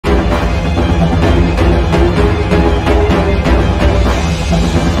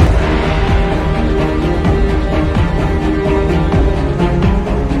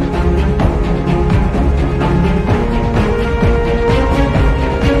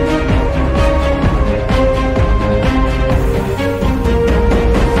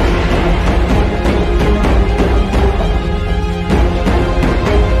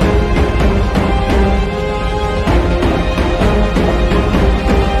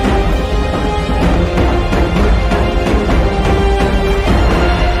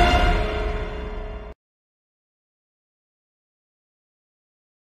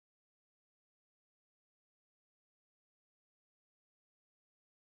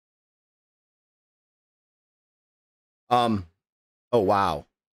Um, oh wow.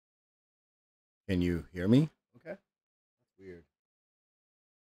 Can you hear me? Okay. That's weird.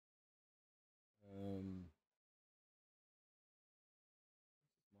 Um,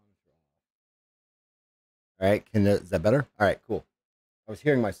 monitor off. All right, is that better? All right, cool. I was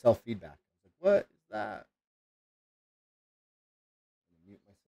hearing myself feedback. I was like, what is that? Mute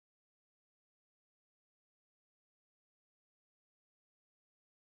myself.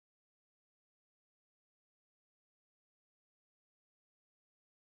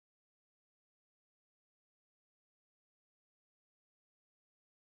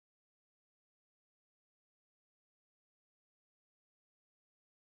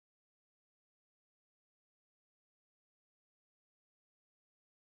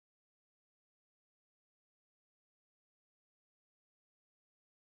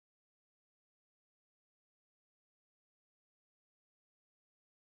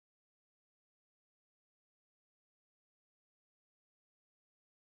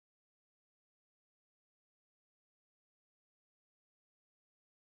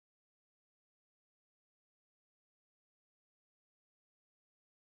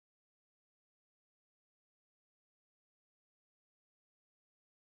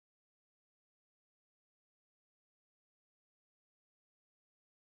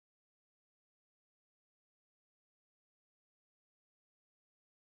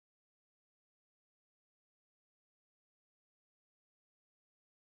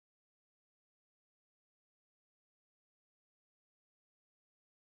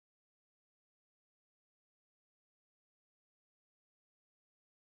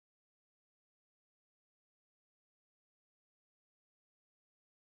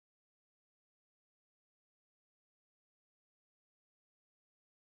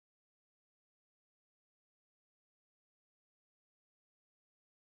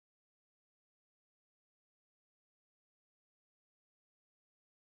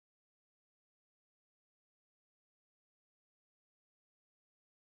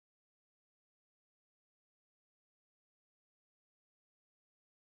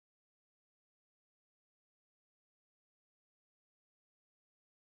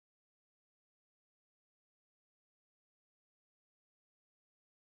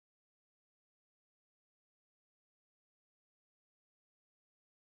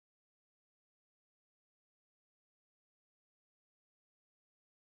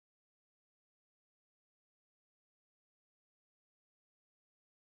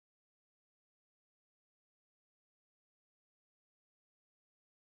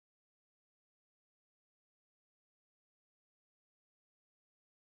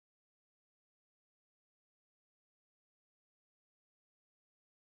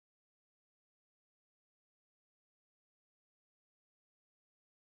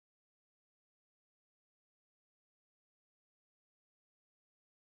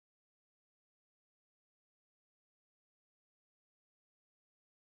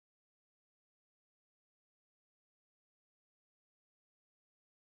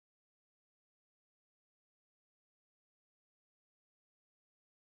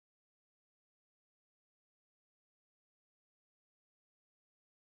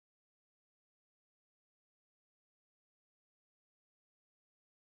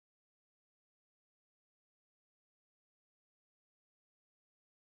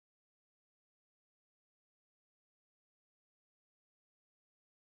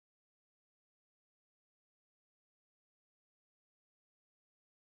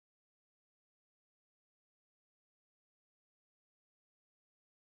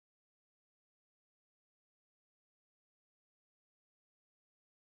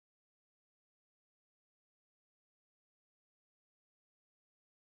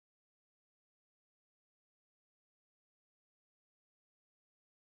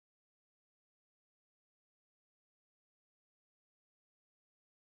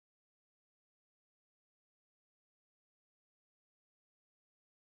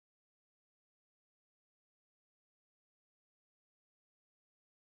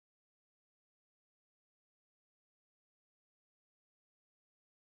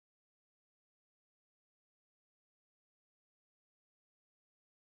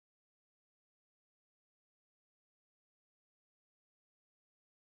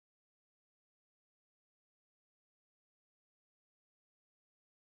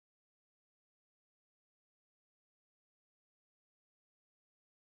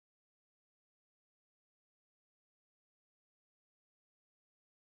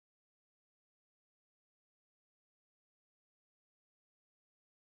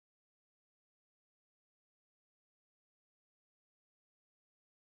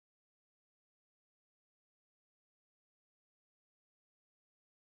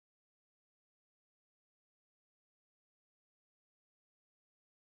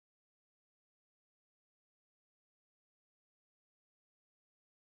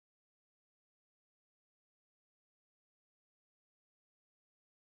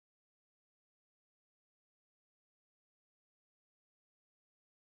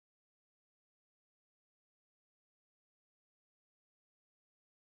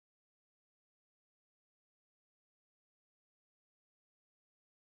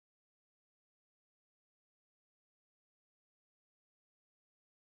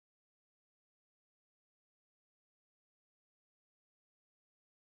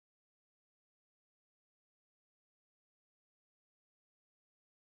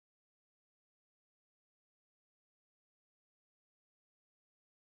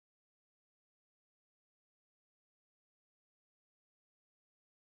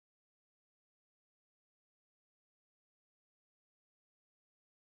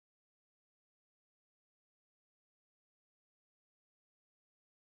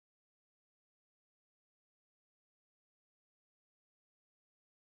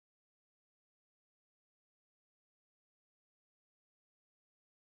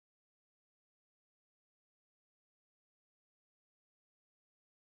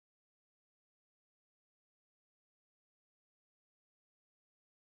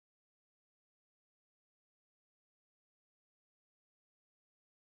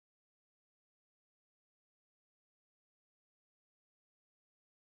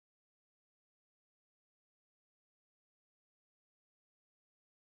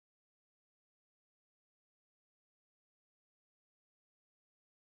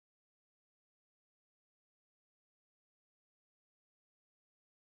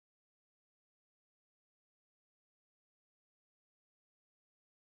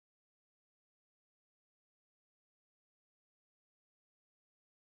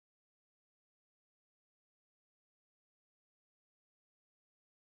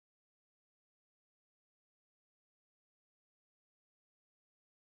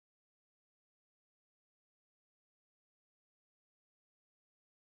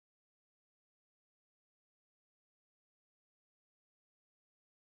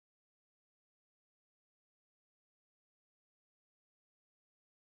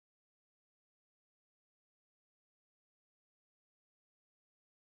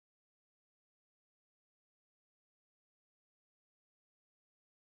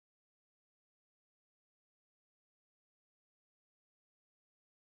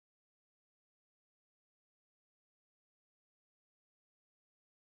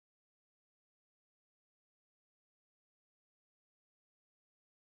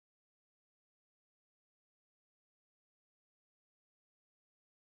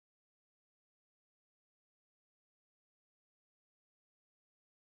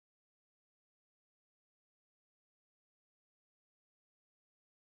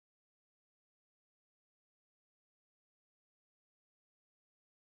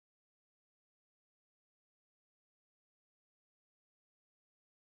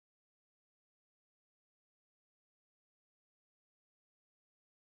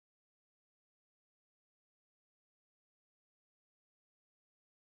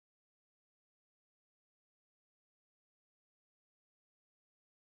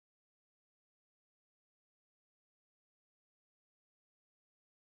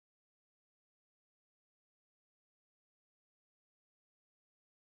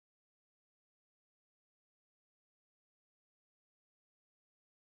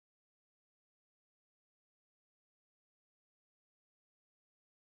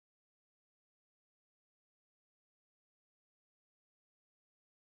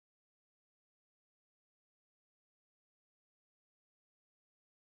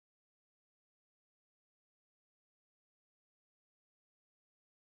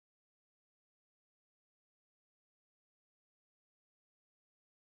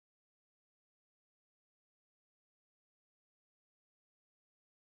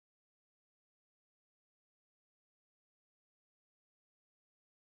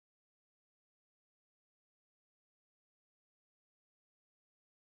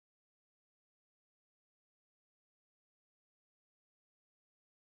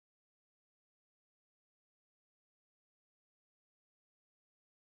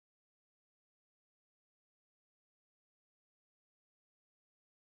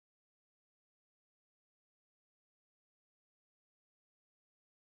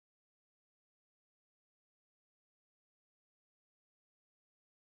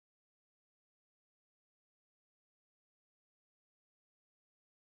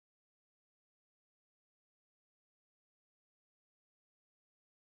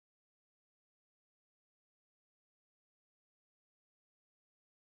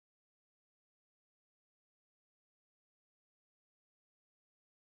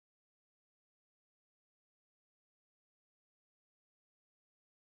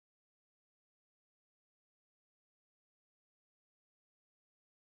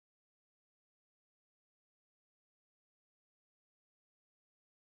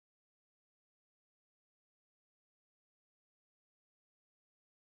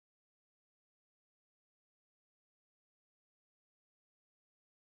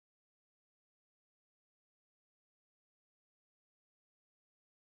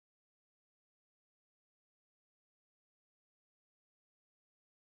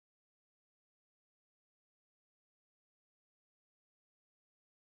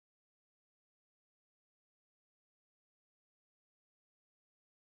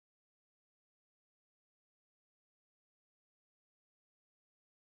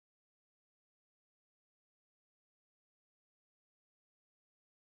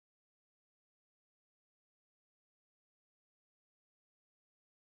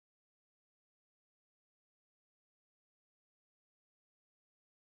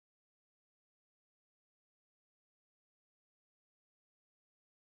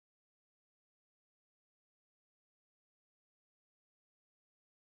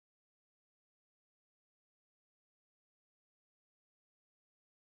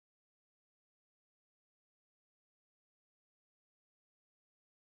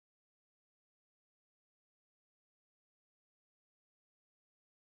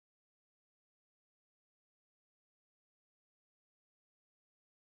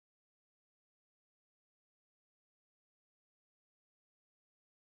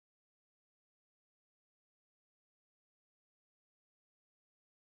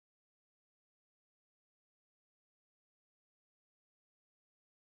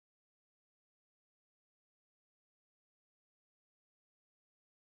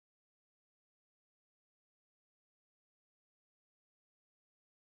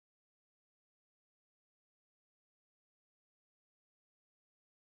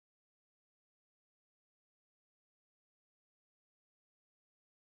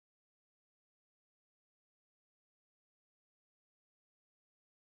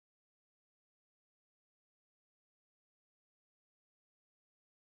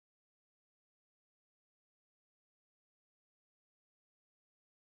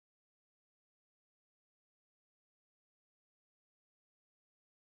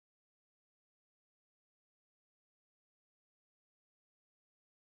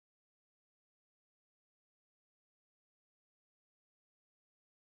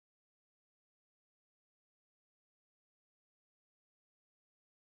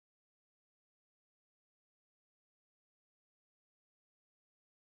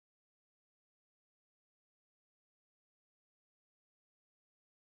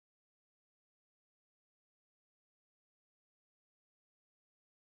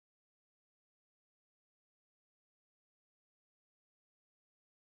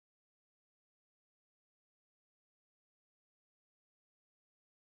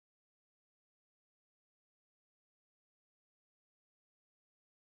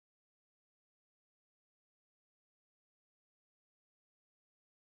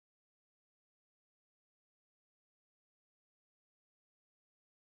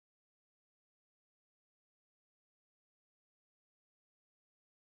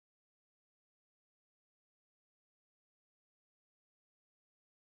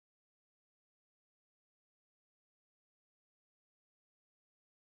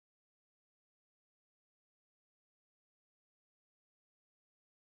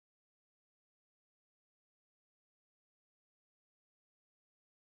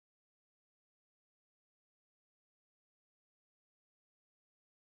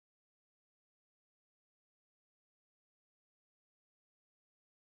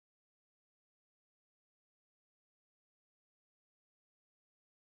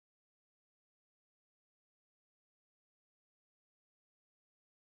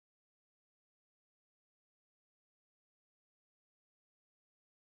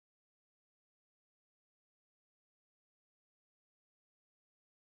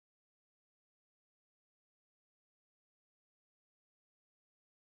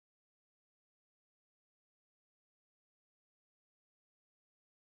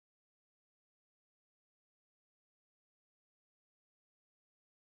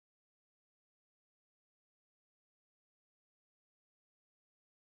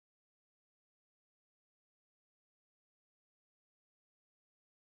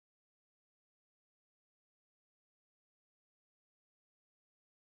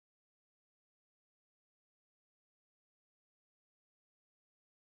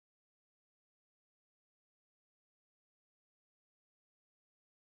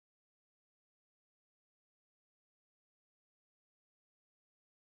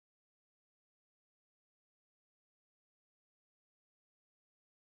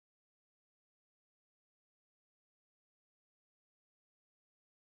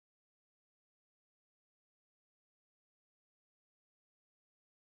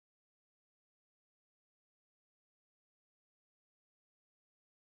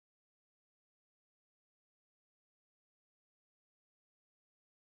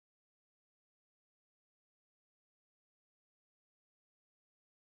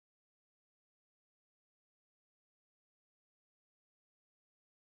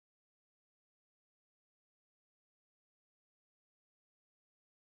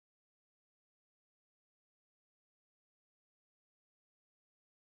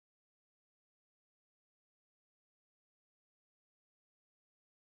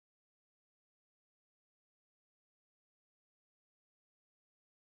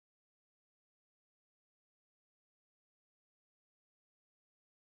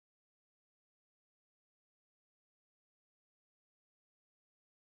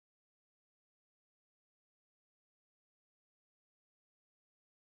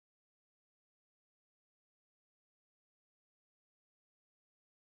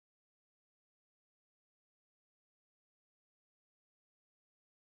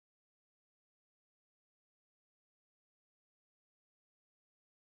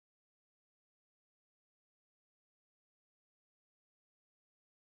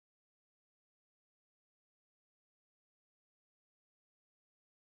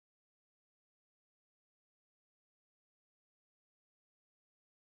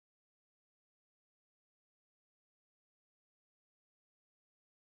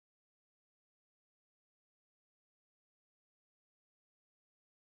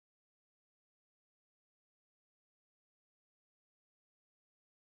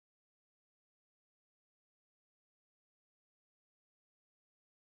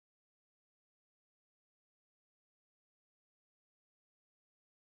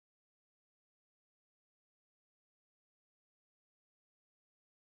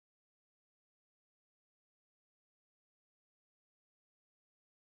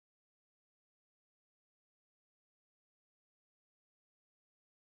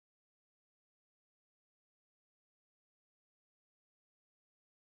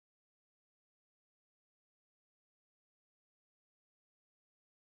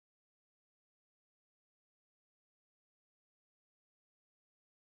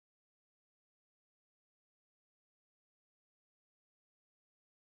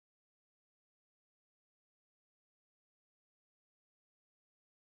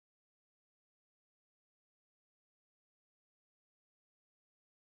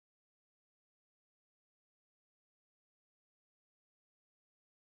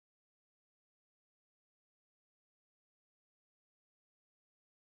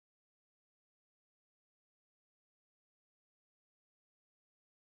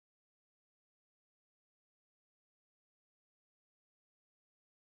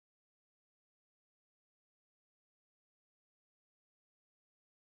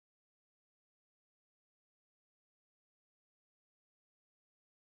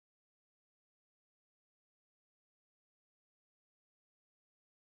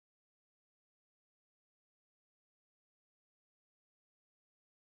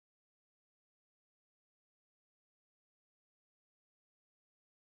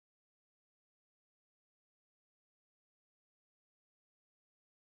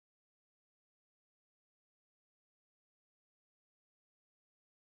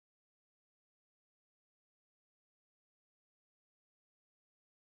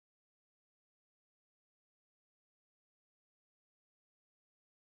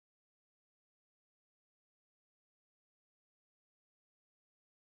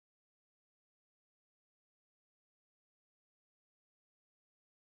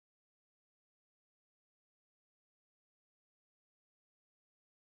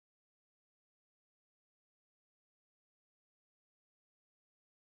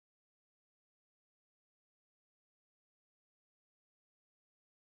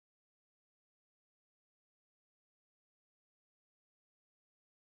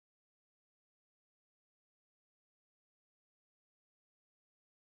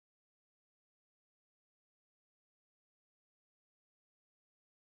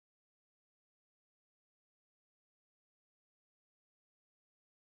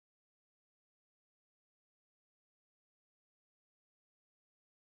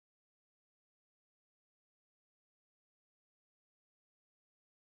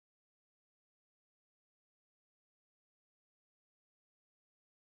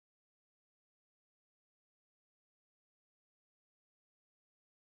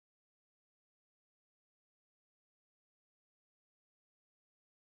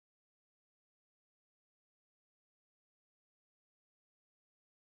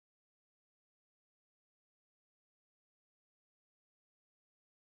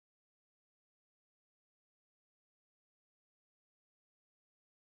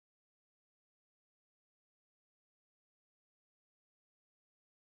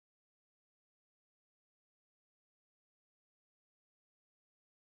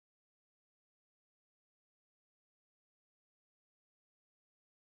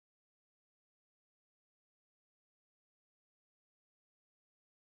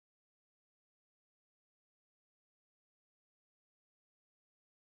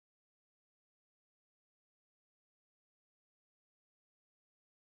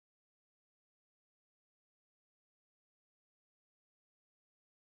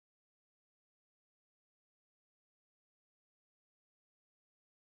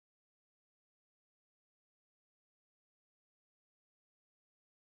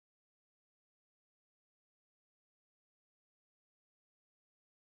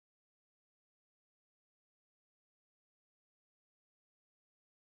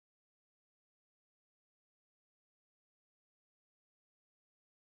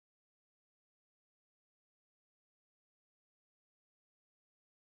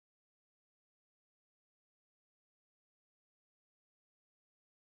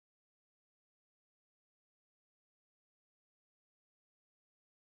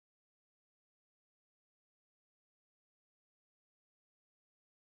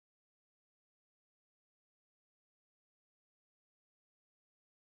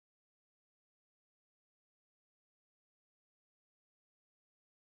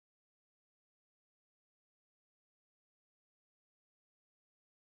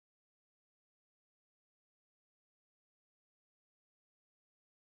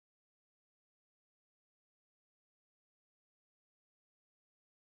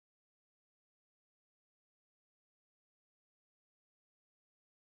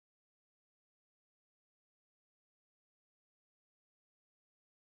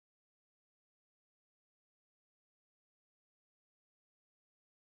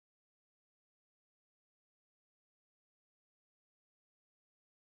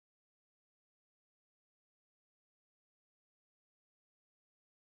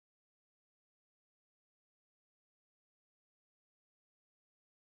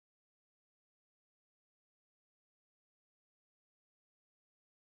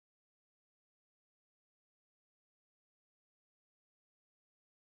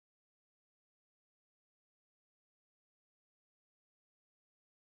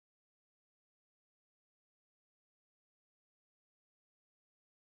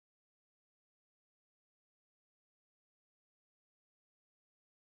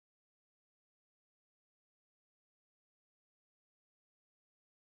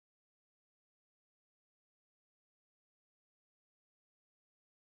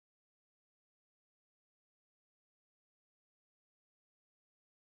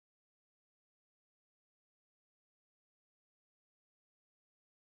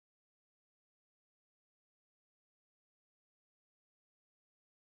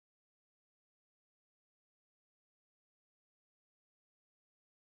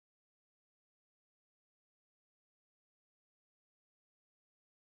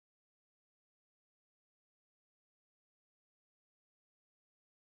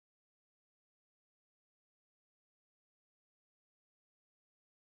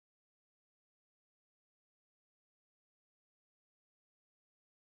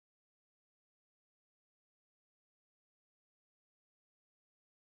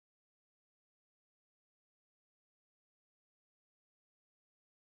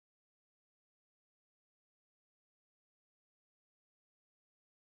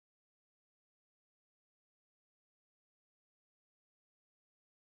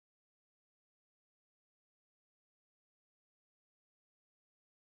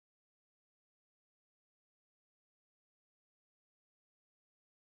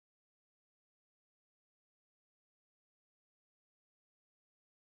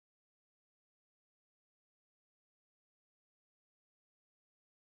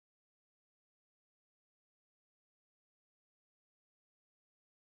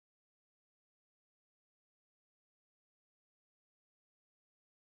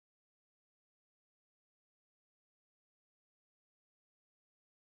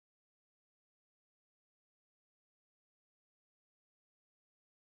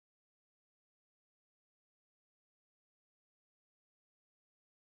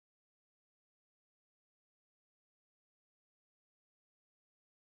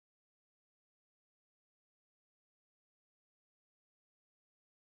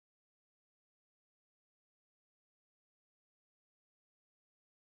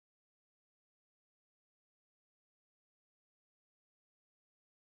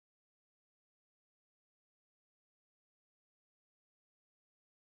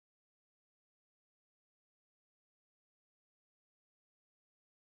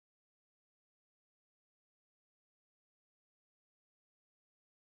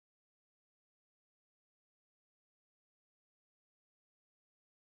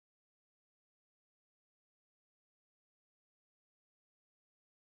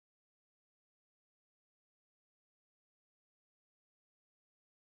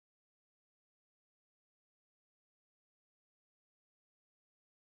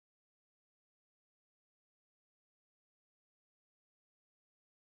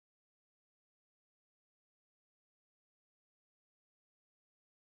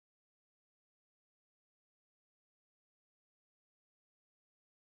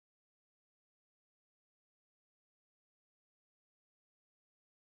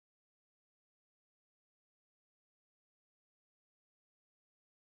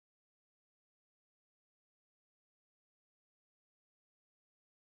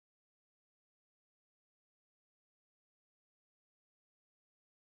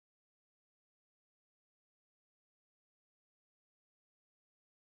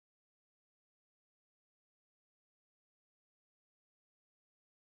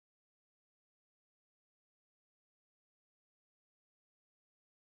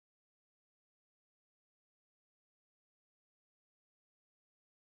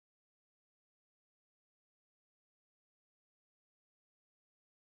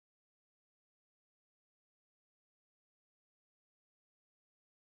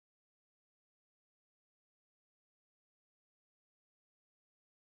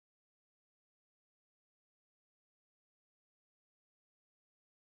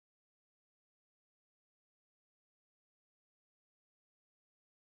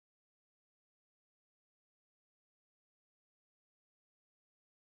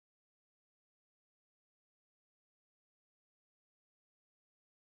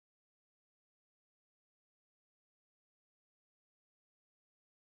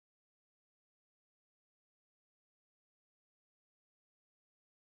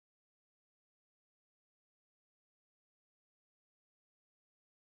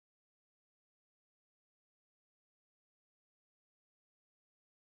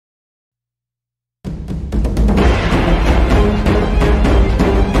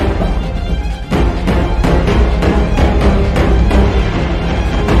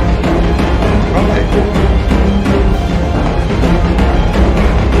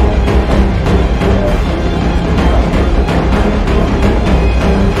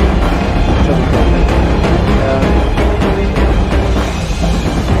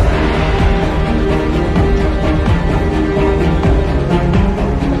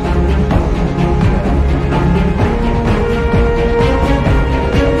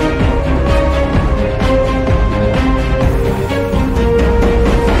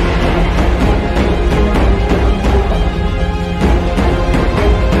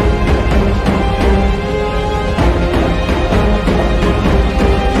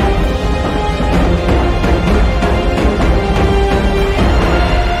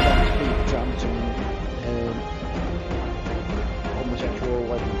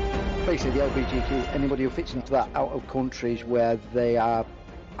 Basically, the LGBTQ, anybody who fits into that out of countries where they are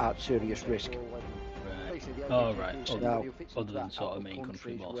at serious risk. Right. Oh, right. Now, Other than sort of main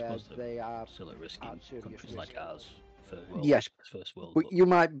country, more suppose that still at risk in countries like ours, yes, first world. but you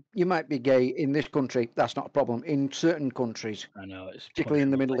might be gay in this country. That's not a problem. In certain countries, I know it's particularly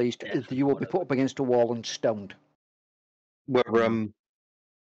in the Middle East, you will be put up against a wall and stoned. So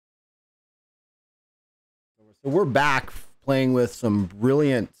we're back playing with some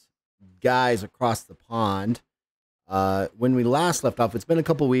brilliant guys across the pond. When we last left off, it's been a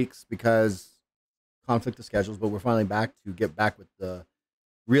couple weeks because conflict of schedules, but we're finally back to get back with the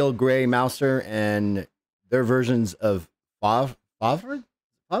real Gray Mouser and their versions of Favre?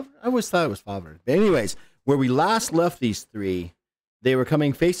 I always thought it was Favre. But anyways, where we last left these three, they were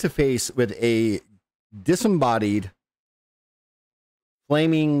coming face to face with a disembodied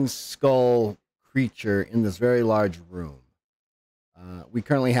flaming skull creature in this very large room. We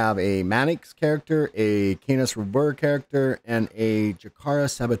currently have a Mannix character, a Canis Robur character, and a Jakara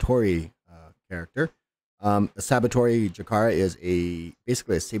Sabatori character. A Sabatori Jakara is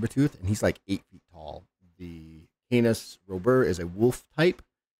basically a sabertooth, and he's like 8 feet tall. The Canis Robur is a wolf type,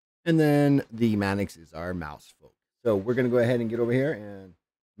 and then the Mannix is our mouse folk. So we're gonna go ahead and get over here and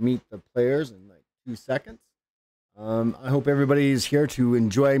meet the players in like 2 seconds. I hope everybody's here to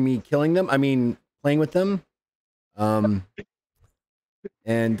enjoy me killing them. I mean, playing with them.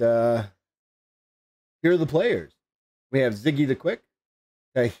 And here are the players. We have Ziggy the Quick,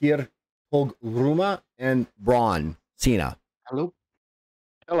 Tahir Pogruma, and Braun Cena. Hello.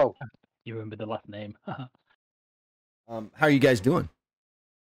 You remember the last name? How are you guys doing?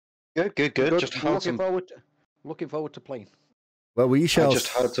 Good. Just heard looking forward to playing. Well, we shall. I just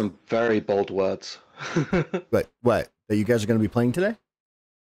heard some very bold words. What? That you guys are going to be playing today?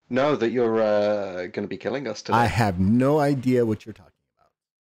 No, that you're going to be killing us today. I have no idea what you're talking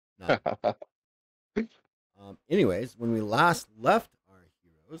about. Anyways, when we last left our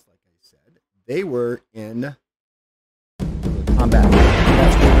heroes, like I said, they were in combat.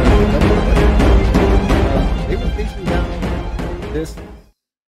 They were facing down this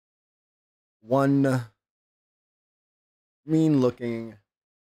one mean-looking,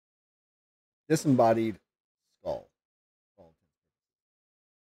 disembodied skull.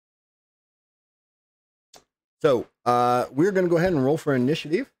 So we're going to go ahead and roll for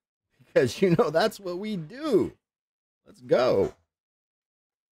initiative because that's what we do. Let's go.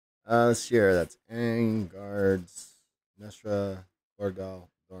 Let's see here. That's Aang, Guards, Nesra, Gorgal,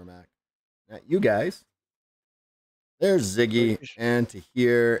 Dormac. Now you guys. There's Ziggy and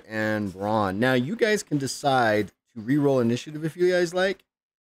Tahir and Braun. Now you guys can decide to re-roll initiative if you guys like.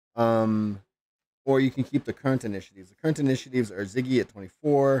 Or you can keep the current initiatives. The current initiatives are Ziggy at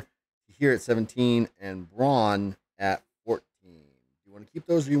 24, Tahir at 17, and Braun at 14. Do you want to keep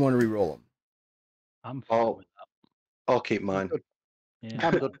those or do you want to re-roll them? I'm fine with that. I'll keep mine. Yeah,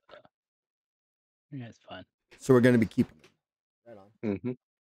 I'm good. Yeah, it's fine. So we're going to be keeping them. Right on. Mm-hmm.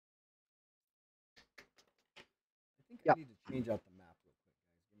 I think I need to change out the map real quick,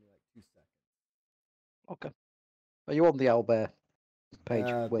 guys. Give me like 2 seconds. Okay. Are you on the Owlbear page?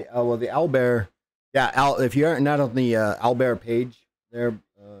 The Owlbear. Yeah, if you're not on the Owlbear page there,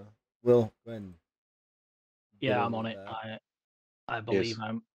 Will, go ahead. Yeah, I'm on it. I believe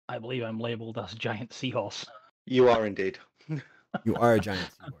I'm labeled as giant seahorse. You are indeed. You are a giant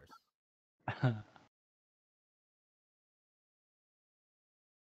seahorse.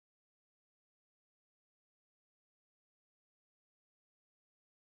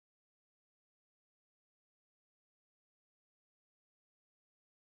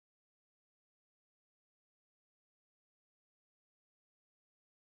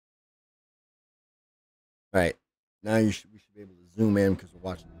 All right, now we should be able to zoom in because we're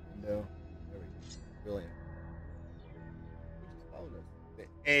watching the window. There we go. Brilliant.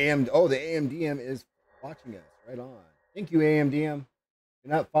 The AMDM is watching us. Right on. Thank you, AMDM. If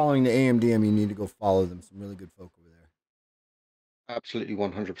you're not following the AMDM, you need to go follow them. Some really good folk over there. Absolutely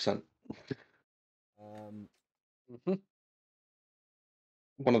 100%.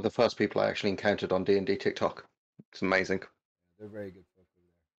 One of the first people I actually encountered on D&D TikTok. It's amazing. Yeah, they're very good folk over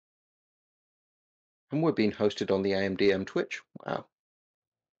there. And we're being hosted on the AMDM Twitch. Wow.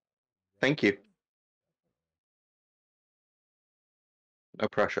 Thank you. No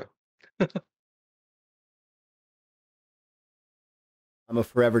pressure. I'm a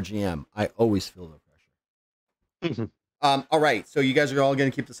forever GM. I always feel the pressure. All right. So you guys are all going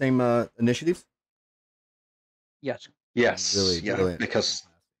to keep the same initiatives? Yes. Yes. Really, yeah, brilliant. Because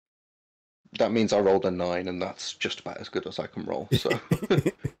that means I rolled a 9, and that's just about as good as I can roll. So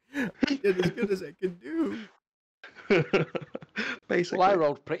I did as good as I could do. Basically. Well, I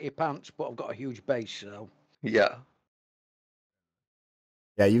rolled pretty pants, but I've got a huge base, so. Yeah.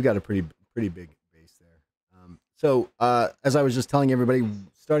 Yeah, you've got a pretty big base there. So as I was just telling everybody,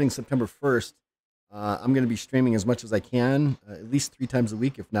 starting September 1st, I'm going to be streaming as much as I can, at least 3 times a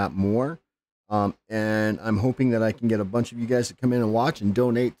week, if not more. And I'm hoping that I can get a bunch of you guys to come in and watch and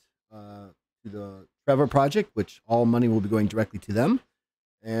donate to the Trevor Project, which all money will be going directly to them.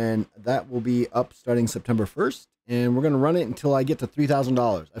 And that will be up starting September 1st. And we're going to run it until I get to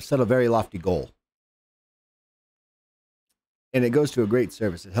 $3,000. I've set a very lofty goal. And it goes to a great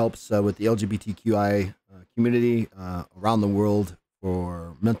service. It helps with the LGBTQI community around the world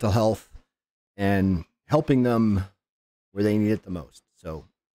for mental health and helping them where they need it the most. So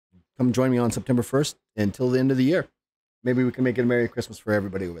come join me on September 1st until the end of the year. Maybe we can make it a Merry Christmas for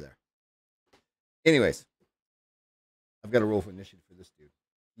everybody over there. Anyways, I've got a roll for initiative for this dude.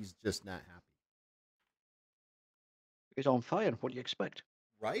 He's just not happy. He's on fire. What do you expect?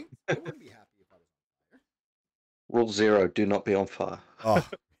 Right? I wouldn't be happy if I was on fire. Rule 0, do not be on fire. Oh.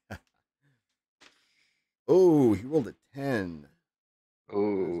 Oh, he rolled a 10.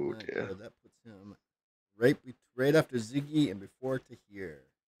 Oh, dear. Good. That puts him right after Ziggy and before Tahir.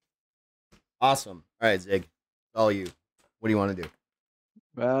 Awesome. All right, Zig. It's all you. What do you want to do?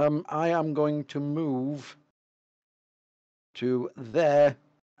 I am going to move to there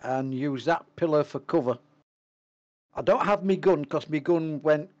and use that pillar for cover. I don't have me gun because my gun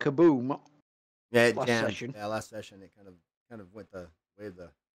went kaboom. Yeah, it last jammed. session. Yeah, last session it kind of went the way of the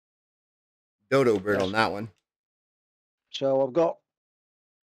dodo bird on that one. So I've got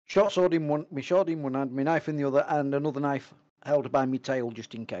short sword in one, my sword in one hand, my knife in the other, and another knife held by my tail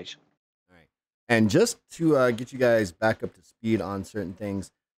just in case. All right. And just to get you guys back up to speed on certain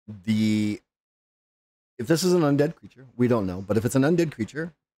things, if this is an undead creature, we don't know, but if it's an undead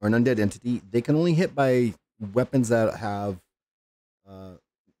creature or an undead entity, they can only hit by weapons that have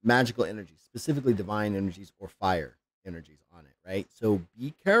magical energies, specifically divine energies or fire energies on it, right? So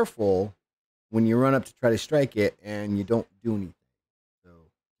be careful when you run up to try to strike it and you don't do anything. So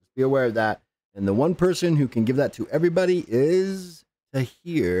just be aware of that. And the one person who can give that to everybody is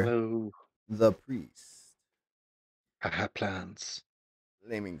Tahir, Hello. the priest. I have plans.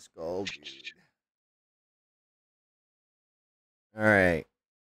 Flaming skull, dude. All right.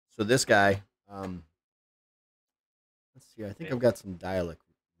 So this guy, let's see. I think I've got some dialect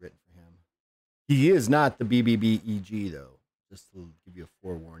written for him. He is not the BBBEG though. Just to give you a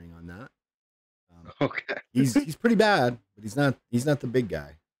forewarning on that. Okay. He's pretty bad, but he's not the big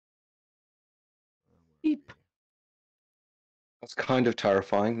guy. That's kind of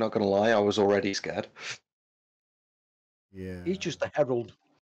terrifying, not gonna lie. I was already scared. Yeah. He's just a herald.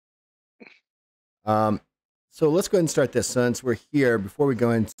 So let's go ahead and start this since we're here. Before we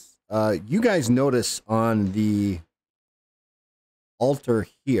go in, you guys notice on the altar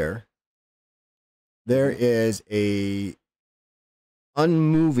here, there is a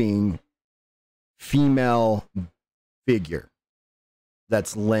unmoving female figure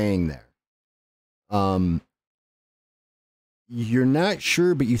that's laying there. You're not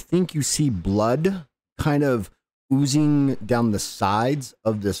sure, but you think you see blood kind of oozing down the sides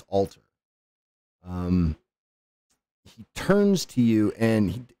of this altar. He turns to you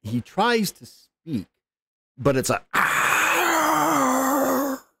and he tries to speak, but it's a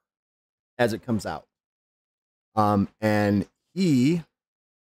as it comes out. And he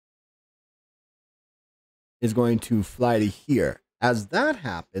is going to fly to here. As that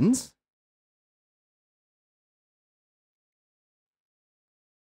happens,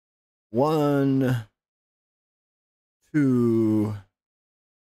 one, two,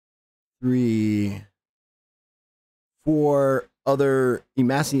 three, four other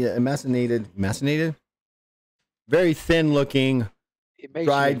emaciated, very thin looking,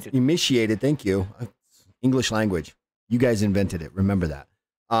 dried, emaciated, thank you. English language. You guys invented it. Remember that.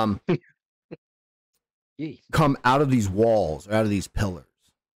 Come out of these walls, out of these pillars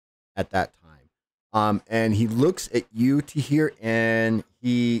at that time. And he looks at you to hear, and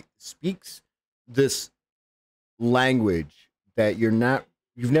he speaks this language that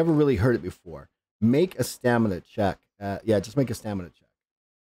you've never really heard it before. Make a stamina check. Yeah, just make a stamina check.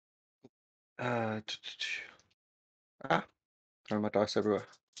 Throwing my dice everywhere.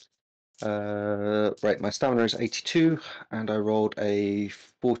 Right, my stamina is 82, and I rolled a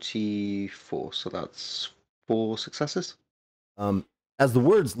 44, so that's 4 successes. As the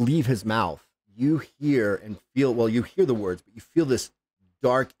words leave his mouth, you hear and feel, well, you hear the words, but you feel this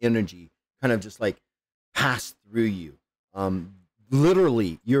dark energy kind of just like pass through you.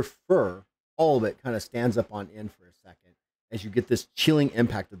 Literally, your fur, all of it kind of stands up on end for a second as you get this chilling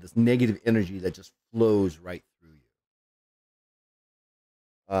impact of this negative energy that just flows right through you.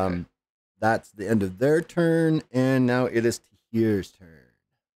 That's the end of their turn, and now it is Tahir's turn.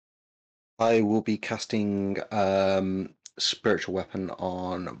 I will be casting spiritual weapon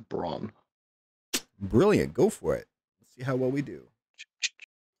on Bron. Brilliant, go for it. Let's see how well we do.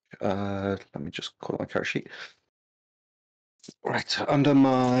 Let me just call my character sheet. Right, under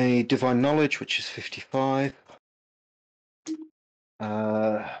my divine knowledge, which is 55.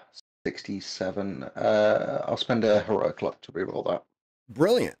 67. I'll spend a heroic luck to reroll that.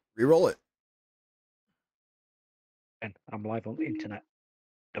 Brilliant. Reroll it. And I'm live on the internet.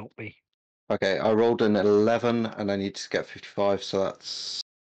 Don't be. Okay, I rolled an 11 and I need to get 55, so that's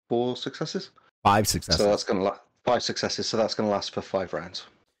 4 successes. 5 successes. So that's going to 5 successes, so that's going to last for 5 rounds.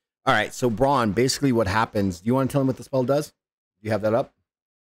 All right, so Braun, basically what happens, do you want to tell him what the spell does? Do you have that up?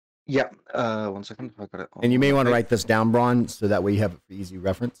 Yeah, 1 second. I got it. And you may want to write this down, Braun, so that way you have it for easy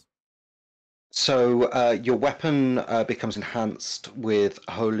reference. So your weapon becomes enhanced with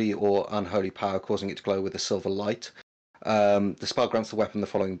holy or unholy power, causing it to glow with a silver light. The spell grants the weapon the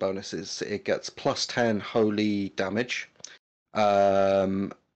following bonuses. It gets plus 10 holy damage,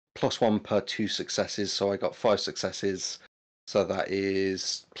 plus 1 per 2 successes. So I got 5 successes. So that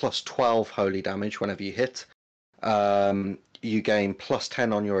is plus 12 holy damage whenever you hit. You gain plus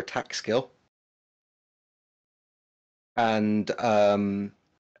 10 on your attack skill. And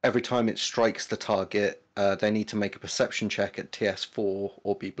every time it strikes the target, they need to make a perception check at TS4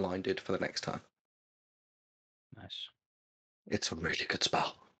 or be blinded for the next time. Nice. It's a really good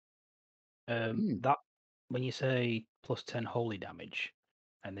spell. That when you say plus 10 holy damage,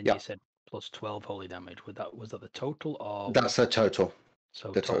 and then you said plus 12 holy damage, was that the total or? That's the total.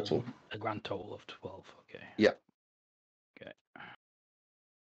 So the total. A grand total of 12. Okay. Yeah. Okay.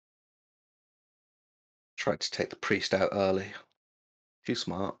 Tried to take the priest out early. Too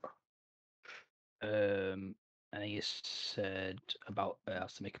smart. And then you said about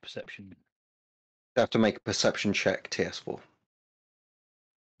has to make a perception. They have to make a perception check TS4.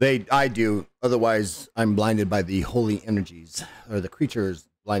 I do. Otherwise, I'm blinded by the holy energies, or the creature is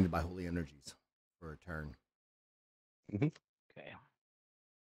blinded by holy energies for a turn. Okay.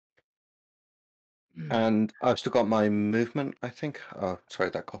 And I've still got my movement, I think. Oh,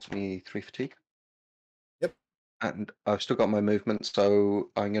 sorry, that cost me 3 fatigue. Yep. And I've still got my movement, so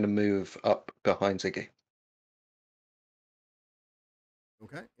I'm going to move up behind Ziggy.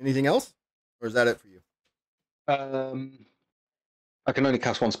 Okay. Anything else? Or is that it for you? I can only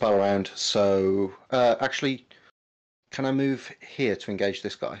cast 1 spell around, so actually, can I move here to engage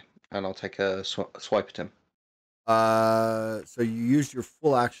this guy? And I'll take a swipe at him. So you used your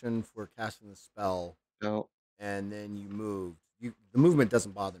full action for casting the spell, No. and then you moved. The movement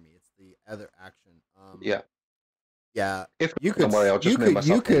doesn't bother me. It's the other action. Yeah. Yeah. If you could, don't worry, I'll just move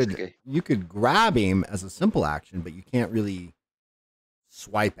myself in. You could grab him as a simple action, but you can't really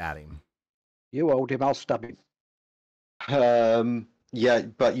swipe at him. You hold him, I'll stab him. Yeah,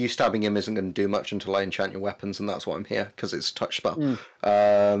 but you stabbing him isn't going to do much until I enchant your weapons, and that's why I'm here, because it's a touch spell.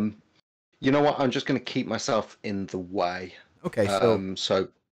 You know what? I'm just going to keep myself in the way. Okay, so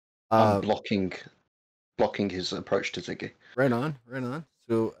I'm blocking his approach to Ziggy. Right on.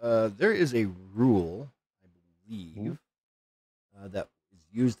 So there is a rule, I believe, that is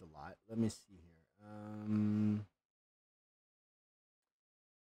used a lot. Let me see here.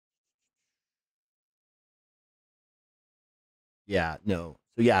 Yeah, no.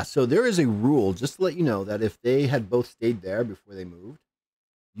 So there is a rule, just to let you know, that if they had both stayed there before they moved,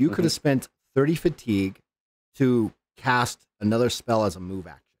 you could have spent 30 fatigue to cast another spell as a move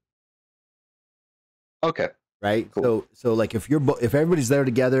action. Okay. Right? Cool. So like if everybody's there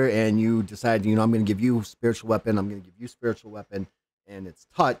together and you decide, I'm going to give you spiritual weapon, I'm going to give you spiritual weapon, and it's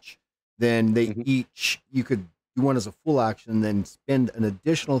touch, then they you could do one as a full action, then spend an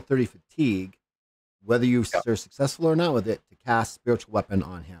additional 30 fatigue, whether you are successful or not with it, to cast spiritual weapon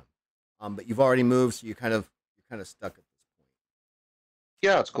on him. But you've already moved, so you're kind of stuck at this point.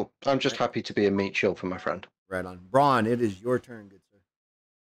 Yeah, that's cool. I'm just happy to be a meat shield for my friend. Right on. Braun, it is your turn, good sir.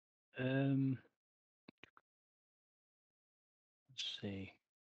 Let's see.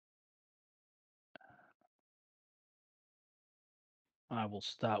 I will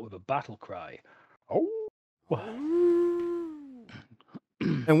start with a battle cry. Oh.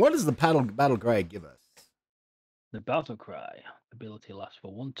 And what does the battle cry give us? The battle cry ability lasts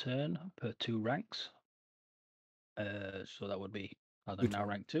for 1 turn per 2 ranks. So that would be now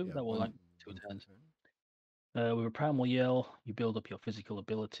rank 2. Yeah, that will rank 2 turns. With a primal yell, you build up your physical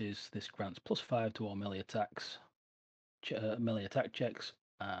abilities. This grants +5 to all melee attacks, melee attack checks,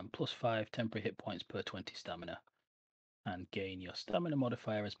 and +5 temporary hit points per 20 stamina, and gain your stamina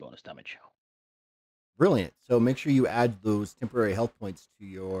modifier as bonus damage. Brilliant. So make sure you add those temporary health points to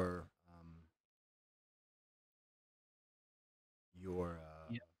your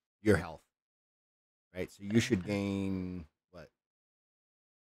Yeah. your health. Right. So you should gain what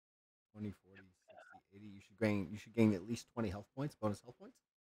 20, 40, 60, 80. You should gain at least 20 health points, bonus health points.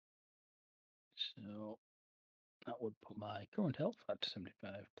 So that would put my current health at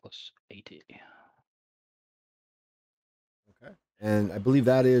 75 plus 80. Okay. And I believe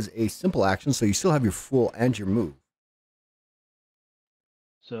that is a simple action, so you still have your full and your move.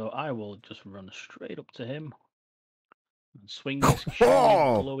 So I will just run straight up to him and swing this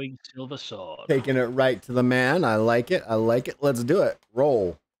shining, glowing silver sword. Taking it right to the man. I like it. I like it. Let's do it.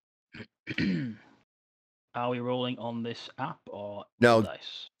 Roll. Are we rolling on this app or No,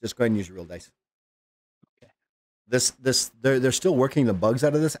 dice? Just go ahead and use your real dice. Okay. They're still working the bugs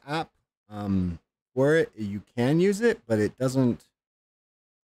out of this app. For it, you can use it, but it doesn't.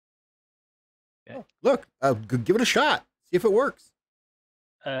 Okay. Oh, look, give it a shot. See if it works.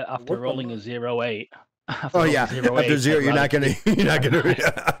 After rolling a 0-8. After 0, you're not gonna. Not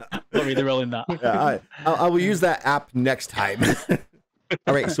really rolling that. Yeah, I will use that app next time.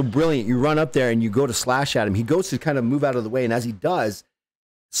 All right, so brilliant. You run up there and you go to slash at him. He goes to kind of move out of the way, and as he does,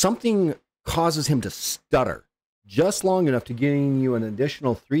 something causes him to stutter just long enough to getting you an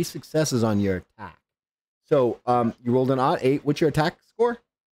additional 3 successes on your attack. So you rolled an odd 8. What's your attack score?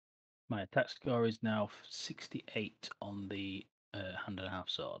 My attack score is now 68 on the hand and a half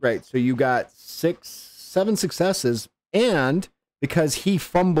sword. Right, so you got 7 successes, and because he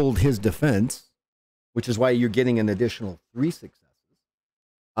fumbled his defense, which is why you're getting an additional 3 successes.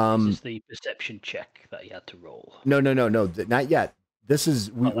 This is the perception check that he had to roll. No, not yet. This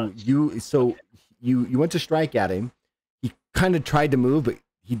is you. So okay. you went to strike at him. He kind of tried to move, but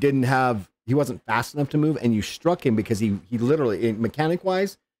he wasn't fast enough to move, and you struck him because he literally, mechanic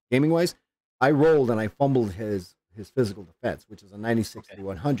wise, gaming wise, I rolled and I fumbled his physical defense, which is a 96 to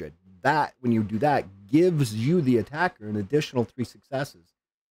 100. That, when you do that, gives you the attacker an additional 3 successes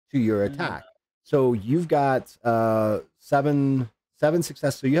to your attack. So you've got 7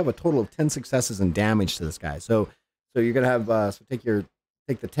 successes. So you have a total of 10 successes and damage to this guy. So you're gonna have so take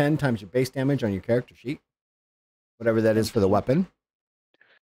the 10 times your base damage on your character sheet, whatever that is for the weapon.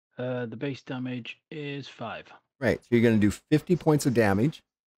 The base damage is 5. Right. So you're gonna do 50 points of damage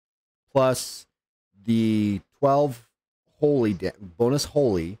plus the 12 bonus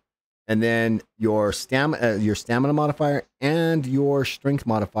holy, and then your stamina modifier and your strength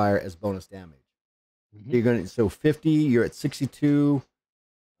modifier as bonus damage. Mm-hmm. So 50, you're at 62.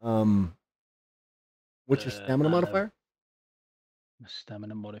 What's your stamina modifier? My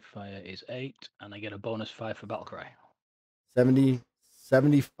stamina modifier is 8, and I get a bonus 5 for battle cry. 70,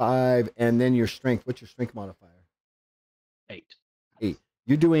 75, and then your strength. What's your strength modifier? 8.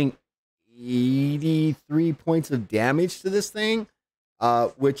 You're doing 83 points of damage to this thing,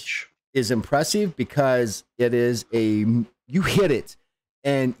 which is impressive because it is you hit it,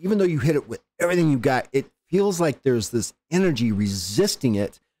 and even though you hit it with everything you got, it feels like there's this energy resisting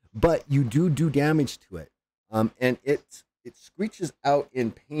it, but you do damage to it, and it screeches out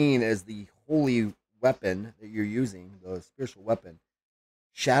in pain as the holy weapon that you're using, the spiritual weapon,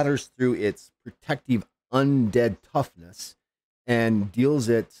 shatters through its protective undead toughness and deals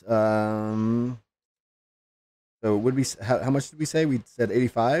it. So would we? How much did we say? We said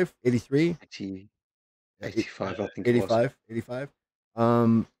 85, 83, 85. I think 85, 85.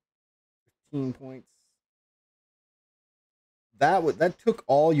 15 points. That took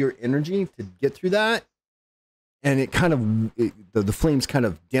all your energy to get through that, and it kind of the flames kind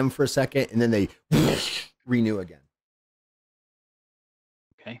of dim for a second, and then they renew again.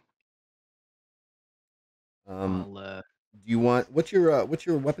 Okay. Do you want what's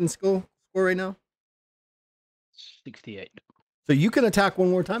your weapon skill score right now? 68. So you can attack one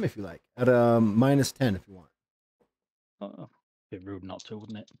more time if you like at a -10 if you want. Oh, bit rude not to,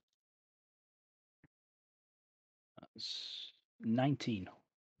 wouldn't it? That's 19.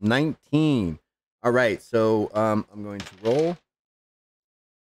 19. All right, so I'm going to roll. All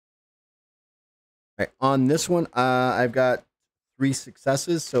right, on this one, I've got 3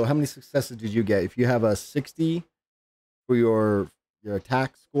 successes. So how many successes did you get? If you have a 60 for your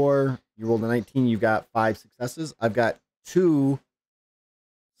attack score, you rolled a 19, you've got 5 successes. I've got 2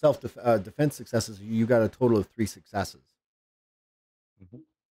 self-defense successes. You got a total of 3 successes.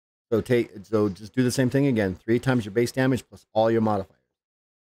 Mm-hmm. So just do the same thing again. 3 times your base damage plus all your modifiers.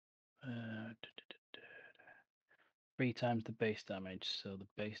 3 times the base damage. So the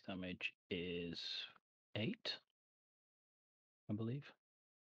base damage is 8, I believe.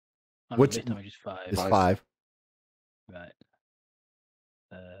 Which the base damage is 5. Is 5. Right.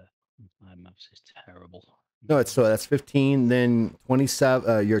 My maths is terrible. No, it's so that's 15. Then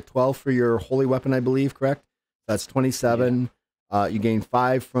 27. You're 12 for your holy weapon, I believe. Correct. That's 27. You gain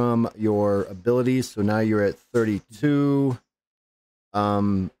 5 from your abilities, so now you're at 32.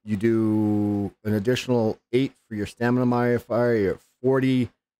 You do an additional 8 for your stamina modifier. You're at 40,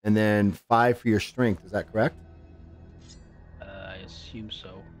 and then 5 for your strength. Is that correct? I assume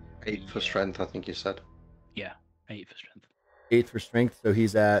so. 8 for strength, I think you said. Yeah, 8 for strength. 8 for strength. So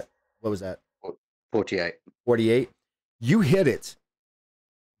he's at, what was that? 48. 48. You hit it,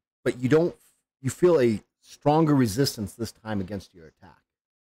 but you feel a stronger resistance this time against your attack.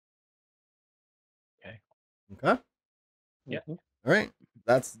 Okay. Yeah. All right.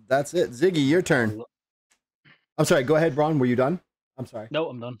 That's it. Ziggy, your turn. I'm sorry. Go ahead, Braun. Were you done? I'm sorry. No,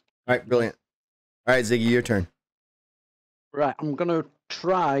 I'm done. All right. Brilliant. All right, Ziggy, your turn. Right, I'm going to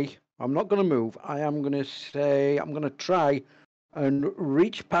try. I'm not going to move. I am going to say I'm going to try and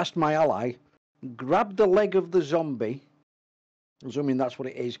reach past my ally, grab the leg of the zombie, assuming that's what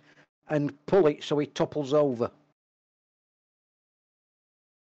it is, and pull it so he topples over.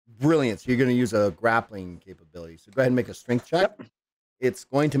 Brilliant. So you're going to use a grappling capability. So go ahead and make a strength check. Yep. It's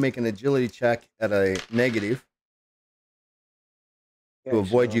going to make an agility check at a negative to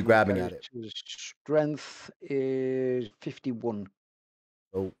avoid you grabbing at it. Strength is 51.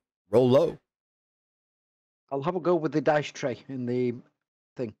 So roll low. I'll have a go with the dice tray in the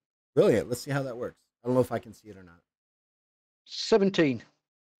thing. Brilliant. Let's see how that works. I don't know if I can see it or not. 17.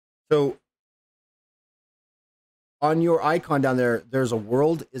 So on your icon down there, there's a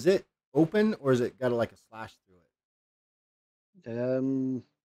world. Is it open or is it got like a slash through it?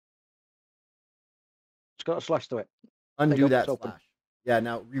 It's got a slash to it. Undo that slash. Yeah,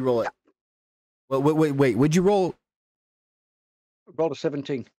 now re-roll it. Yeah. Wait. Would you roll? Roll a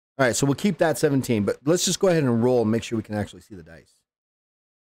 17. All right, so we'll keep that 17, but let's just go ahead and roll and make sure we can actually see the dice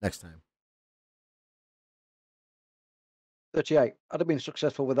next time. 38. I'd have been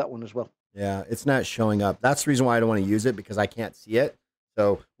successful with that one as well. Yeah, it's not showing up. That's the reason why I don't want to use it, because I can't see it.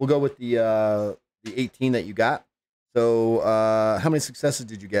 So we'll go with the 18 that you got. So how many successes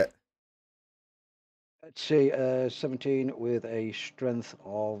did you get? Let's see, 17 with a strength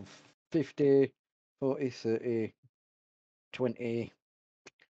of 50, 40, 30, 20.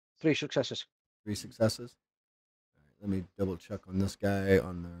 3 successes. 3 successes. All right, let me double check on this guy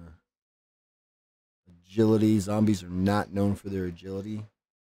on the agility. Zombies are not known for their agility.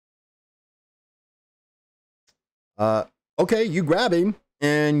 Okay, you grab him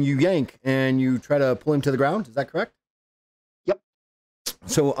and you yank and you try to pull him to the ground. Is that correct? Yep.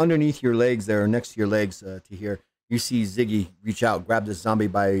 So underneath your legs there, next to your legs to here, you see Ziggy reach out, grab this zombie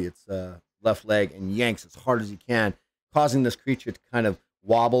by its left leg and yanks as hard as he can, causing this creature to kind of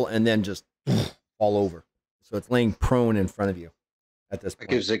wobble and then just fall over. So it's laying prone in front of you at this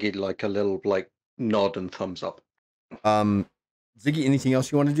point. I give Ziggy like a little nod and thumbs up. Ziggy, anything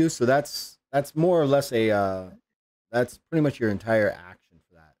else you want to do? So that's more or less that's pretty much your entire action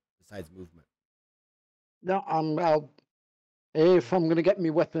for that, besides movement. No, if I'm going to get my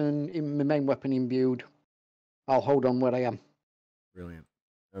main weapon imbued, I'll hold on where I am. Brilliant.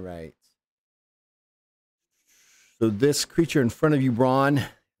 All right. So this creature in front of you, Braun,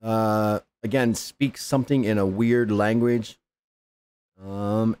 again, speaks something in a weird language.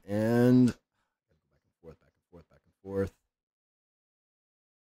 And back and forth.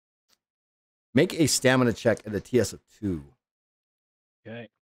 Make a stamina check at a TS of 2. Okay.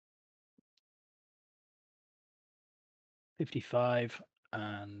 55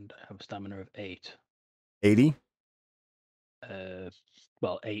 and I have a stamina of 8. 80?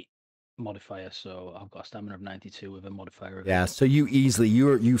 Well, 8 modifier, so I've got a stamina of 92 with a modifier of 8. So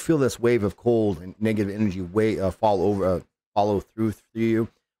you feel this wave of cold and negative energy follow through you.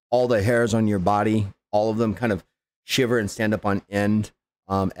 All the hairs on your body, all of them kind of shiver and stand up on end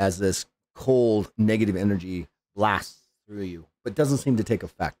as this cold negative energy blasts through you, but doesn't seem to take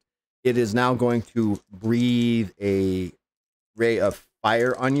effect. It is now going to breathe a ray of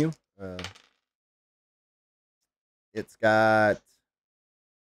fire on you. It's got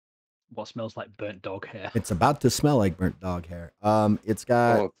what smells like burnt dog hair. It's about to smell like burnt dog hair. It's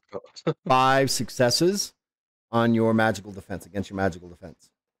got 5 successes on your magical defense, against your magical defense.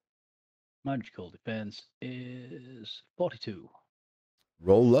 Magical defense is 42.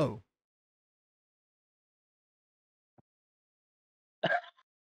 Roll low.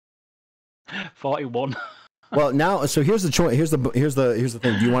 $41. Well, now, so here's the choice. Here's the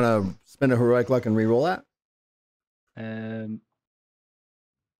thing. Do you want to spend a heroic luck and re-roll that?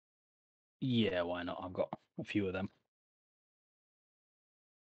 Yeah, why not? I've got a few of them.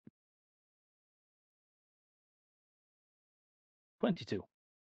 $22.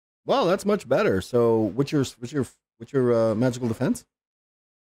 Well, that's much better. So, what's your magical defense?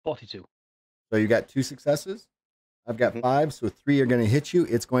 42. So you got 2 successes. I've got 5, so 3 are going to hit you.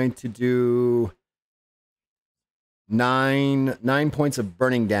 It's going to do 9 points of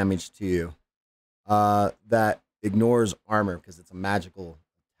burning damage to you. That ignores armor because it's a magical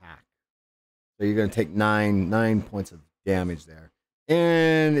attack. So you're going to take 9 points of damage there,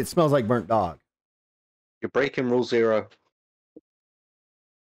 and it smells like burnt dog. You're breaking rule 0.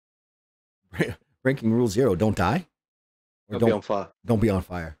 Breaking rule 0: don't die. Or Don't be on fire. Don't be on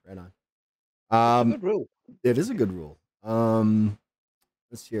fire. Right on. Good rule. It is a good rule.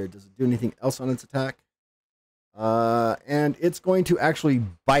 Let's see here. Does it do anything else on its attack? And it's going to actually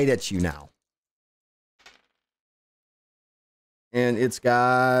bite at you now. And it's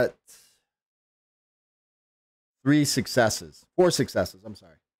got 4 successes. I'm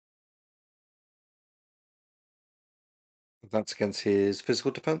sorry. That's against his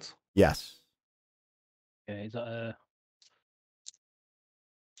physical defense? Yes. Okay, is that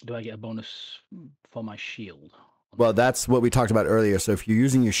do I get a bonus for my shield? Well, that's what we talked about earlier. So if you're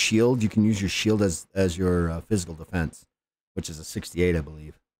using your shield, you can use your shield as your physical defense, which is a 68, I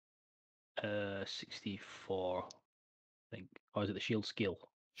believe. 64, I think. Or is it the shield skill?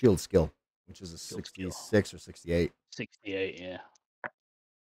 Shield skill, which is a Shield 66 skill. or 68. 68, yeah.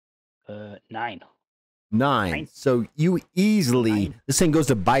 9. 9. So you easily, this thing goes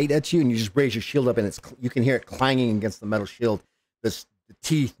to bite at you, and you just raise your shield up, and you can hear it clanging against the metal shield. The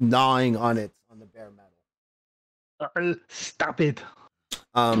teeth gnawing on the bare metal. Stab it.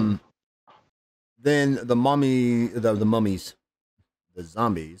 Then the mummies, the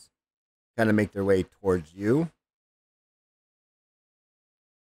zombies, kind of make their way towards you.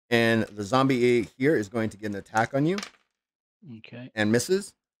 And the zombie here is going to get an attack on you. Okay. And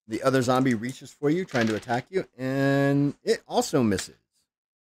misses. The other zombie reaches for you, trying to attack you, and it also misses.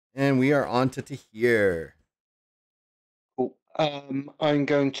 And we are on to here. Cool. I'm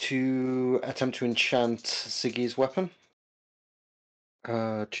going to attempt to enchant Siggy's weapon.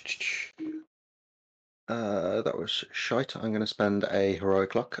 That was shite. I'm going to spend a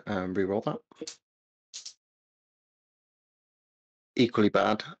heroic luck and reroll that. Equally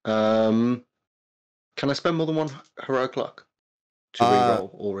bad. Can I spend more than 1 heroic luck to reroll,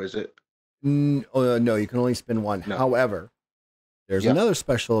 or is it? No, you can only spend 1. No. However, there's another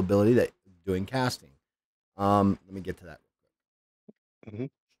special ability that doing casting. Let me get to that. Mm-hmm.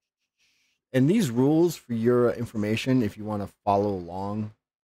 And these rules, for your information, if you want to follow along,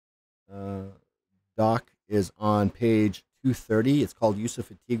 Doc, is on page 230. It's called Use of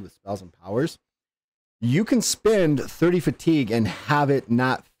Fatigue with Spells and Powers. You can spend 30 fatigue and have it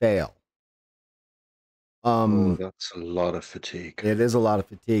not fail. That's a lot of fatigue. It is a lot of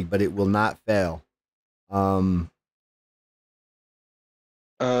fatigue, but it will not fail. Go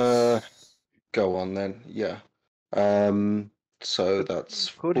on then. Yeah. So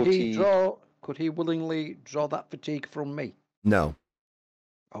that's Could 40... Could he willingly draw that fatigue from me? No.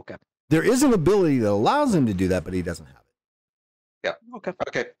 Okay. There is an ability that allows him to do that, but he doesn't have it. Yeah. Okay.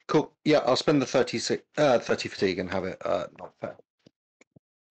 Okay, cool. Yeah, I'll spend the 30 fatigue and have it not fail.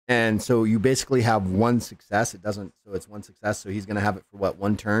 And so you basically have 1 success. It doesn't, so it's 1 success. So he's going to have it for what,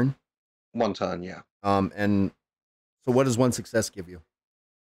 1 turn? 1 turn, yeah. And so what does 1 success give you?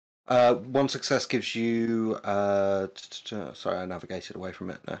 1 success gives you. Sorry, I navigated away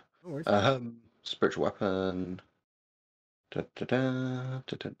from it now. No worries. Spiritual weapon.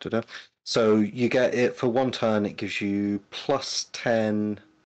 So you get it for 1 turn. It gives you plus 10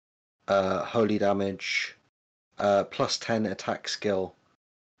 holy damage, plus 10 attack skill,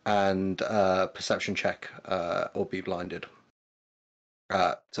 and perception check or be blinded.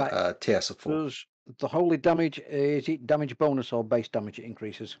 TS of 4. Does the holy damage, is it damage bonus or base damage it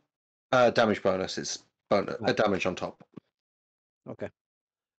increases? Damage bonus. It's a damage on top. Okay.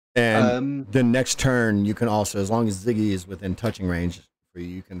 And the next turn, you can also, as long as Ziggy is within touching range for you,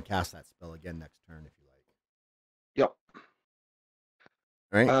 you can cast that spell again next turn if you like. Yep.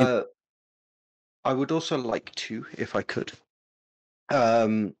 All right. I would also like to, if I could,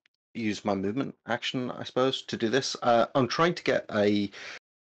 use my movement action, I suppose, to do this. I'm trying to get a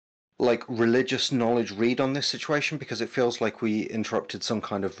religious knowledge read on this situation because it feels like we interrupted some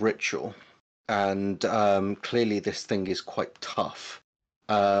kind of ritual, and clearly this thing is quite tough.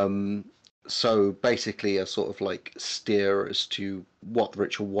 So basically a sort of steer as to what the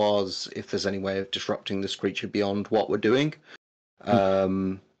ritual was, if there's any way of disrupting this creature beyond what we're doing,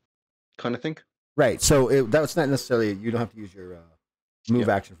 kind of thing. Right. So that's not necessarily, you don't have to use your move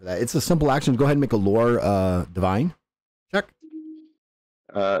action for that. It's a simple action. Go ahead and make a lore divine check.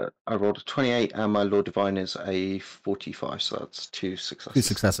 I rolled a 28, and my Lord Divine is a 45, so that's 2 successes. 2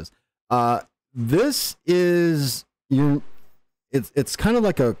 successes. This is it's kind of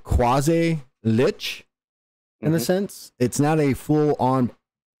like a quasi lich in a sense. It's not a full on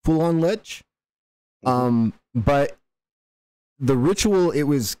lich. But the ritual it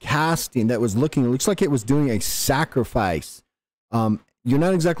was casting that was looking, it looks like it was doing a sacrifice. You're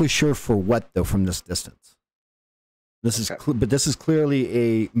not exactly sure for what though from this distance. This is this is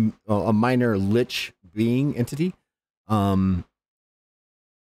clearly a minor lich being entity.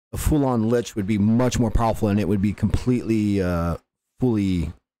 A full-on lich would be much more powerful, and it would be completely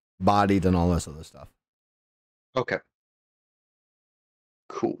fully bodied and all this other stuff. Okay.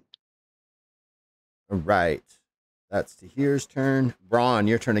 Cool. All right. That's Tahir's turn. Braun,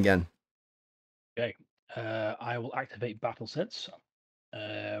 your turn again. Okay. I will activate battle sense.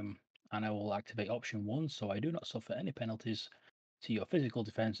 And I will activate option 1, so I do not suffer any penalties to your physical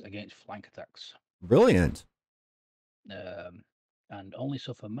defense against flank attacks. Brilliant. And only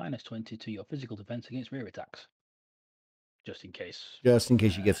suffer -20 to your physical defense against rear attacks. Just in case. Just in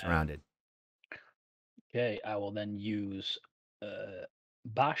case you get surrounded. Okay, I will then use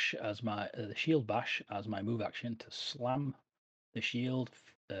bash as my shield bash as my move action to slam the shield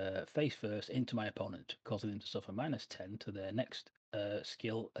face first into my opponent, causing them to suffer -10 to their next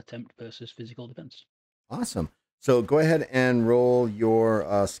skill attempt versus physical defense. Awesome. So go ahead and roll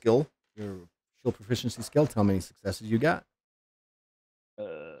your skill, your shield proficiency skill. Tell me how many successes you got.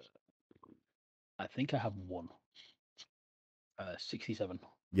 I think I have 1. 67.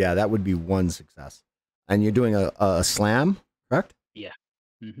 Yeah, that would be 1 success. And you're doing a slam, correct? Yeah.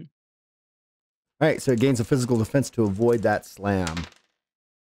 All right, so it gains a physical defense to avoid that slam.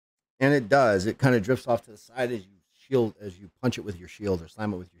 And it does. It kind of drifts off to the side as you punch it with your shield or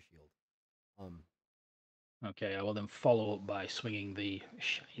slam it with your shield. Okay, I will then follow up by swinging the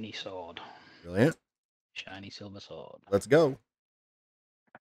shiny sword. Brilliant. Shiny silver sword. Let's go.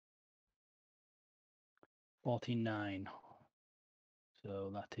 49. So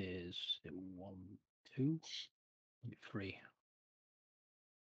that is 1, 2, 3.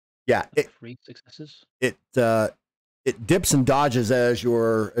 Yeah, 3 successes. It dips and dodges as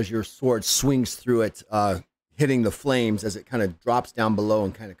your sword swings through it, hitting the flames as it kind of drops down below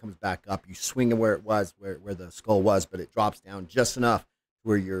and kind of comes back up. You swing where it was, where the skull was, but it drops down just enough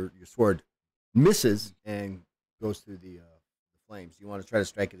where your sword misses and goes through the flames. You want to try to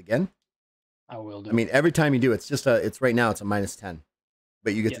strike it again? I will do. I mean, every time you do, it's right now it's a -10,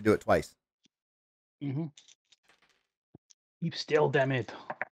 but you get to do it twice. Keep still, damn it.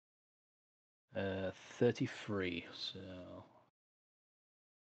 33. So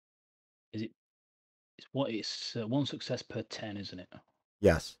it's 1 success per 10, isn't it?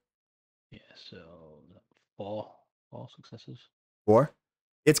 Yes. Yeah. So 4 successes. 4.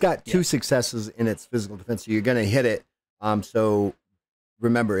 It's got 2 successes in its physical defense, so you're going to hit it. So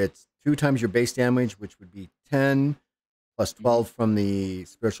remember, it's 2 times your base damage, which would be 10 plus 12 from the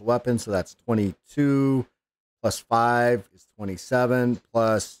spiritual weapon, so that's 22. Plus 5 is 27,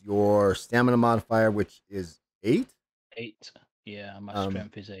 plus your stamina modifier, which is 8. 8. Yeah, my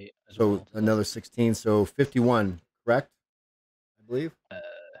strength is 8. So another 16, so 51, correct? I believe.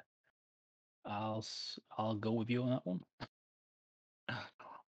 I'll go with you on that one.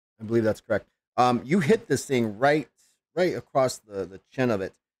 I believe that's correct. You hit this thing right across the chin of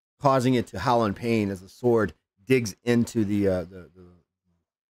it, causing it to howl in pain as the sword digs into the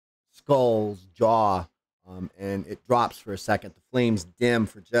skull's jaw. And it drops for a second. The flames dim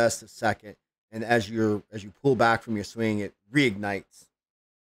for just a second, and as you pull back from your swing, it reignites.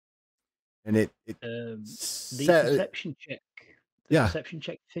 And the perception check. Perception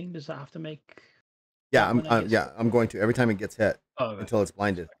check thing. Does that have to make? Yeah, I'm going to every time it gets hit until it's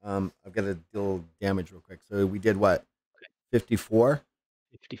blinded. Right. I've got to deal damage real quick. So we did what? 54.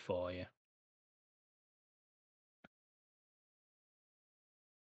 54. Yeah.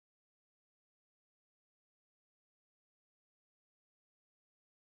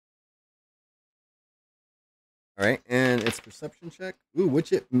 All right, and it's perception check. Ooh,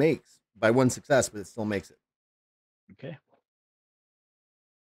 which it makes by 1 success, but it still makes it. Okay.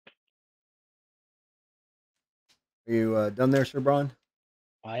 Are you done there, Sir Braun?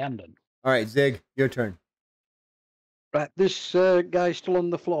 I am done. All right, Zig, your turn. Right, this guy's still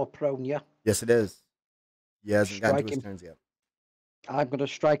on the floor, prone, yeah? Yes, it is. He hasn't gotten to his turns yet. I'm going to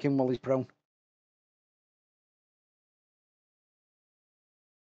strike him while he's prone.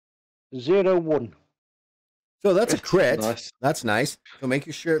 0-1. So that's a crit. Nice. That's nice. So make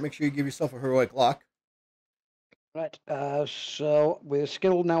sure you give yourself a heroic luck. Right, so with a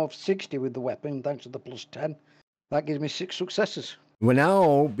skill now of 60 with the weapon, thanks to the +10, that gives me 6 successes. Well,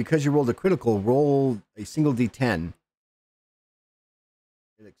 now, because you rolled a critical, roll a single d10.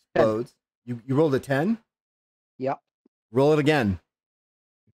 It explodes. You rolled a 10? Yep. Roll it again.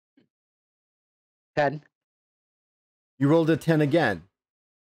 10. You rolled a 10 again.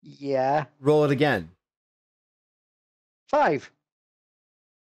 Yeah. Roll it again. 5.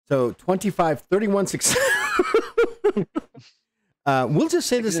 So 25, 31 success. We'll just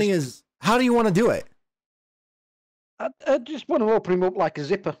say this thing is, how do you want to do it? I just want to open him up like a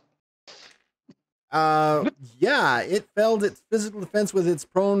zipper. Yeah, it failed its physical defense with its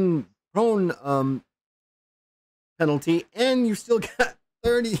prone penalty, and you still got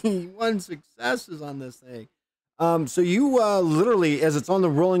 31 successes on this thing. So you literally, as it's on the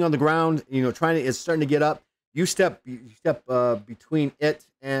rolling on the ground, it's starting to get up. You step between it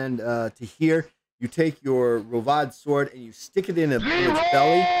and to here. You take your Rovad sword and you stick it in its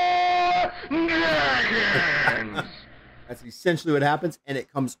belly. That's essentially what happens, and it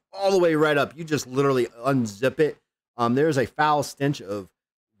comes all the way right up. You just literally unzip it. There's a foul stench of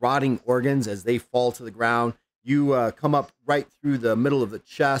rotting organs as they fall to the ground. You come up right through the middle of the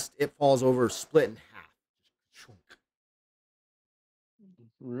chest. It falls over, split in half.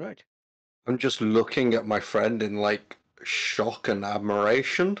 Right. I'm just looking at my friend in like shock and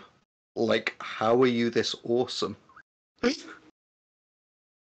admiration. Like, how are you this awesome?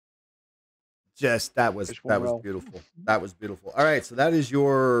 That was beautiful. That was beautiful. All right, so that is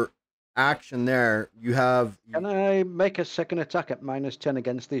your action there. You have. Can I make a second attack at -10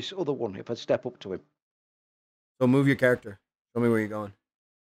 against this other one if I step up to him? So move your character. Show me where you're going.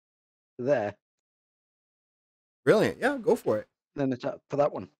 There. Brilliant. Yeah, go for it. Then attack for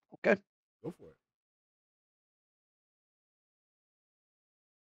that one. Okay. Go for it.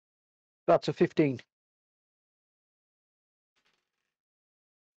 That's a 15.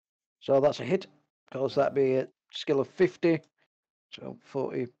 So that's a hit, because that'd be a skill of 50. So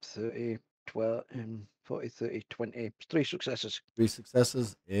 40, 30, 12, 40, 30, 20. It's 3 successes. 3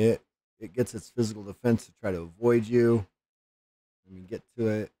 successes. It gets its physical defense to try to avoid you. Let me get to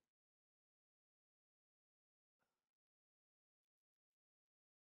it.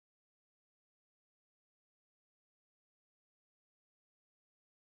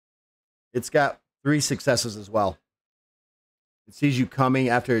 It's got 3 successes as well. It sees you coming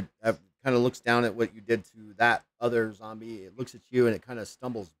after it kind of looks down at what you did to that other zombie. It looks at you and it kind of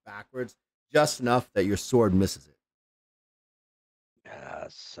stumbles backwards just enough that your sword misses it. Ah,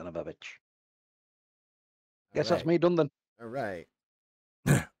 son of a bitch. Guess that's me done then. All right.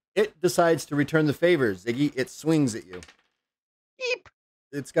 It decides to return the favor, Ziggy. It swings at you. Eep.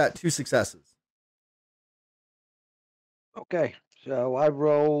 It's got 2 successes. Okay, so I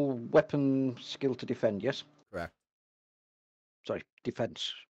roll weapon skill to defend, yes? Correct. Sorry,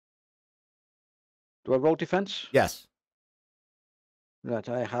 defense. Do I roll defense? Yes. Right,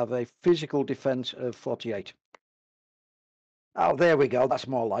 I have a physical defense of 48. Oh, there we go. That's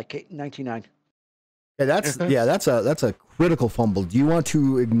more like it. 99. Okay, that's a critical fumble. Do you want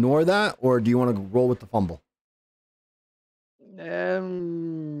to ignore that, or do you want to roll with the fumble?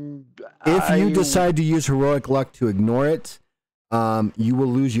 If you decide to use heroic luck to ignore it, you will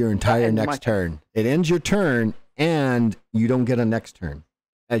lose your entire next turn. It ends your turn, and you don't get a next turn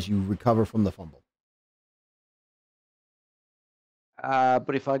as you recover from the fumble.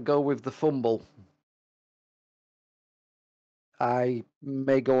 But if I go with the fumble, I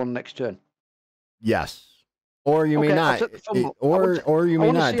may go on next turn. Yes, or you may not, or you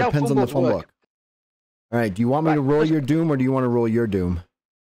may not. It depends on the fumble. All right. Do you want me to roll your doom, or do you want to roll your doom?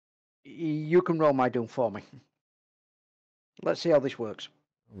 You can roll my doom for me. Let's see how this works.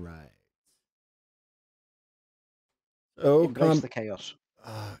 Right. So embrace the chaos.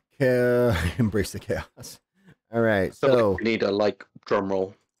 Embrace the chaos. All right. So we need a drum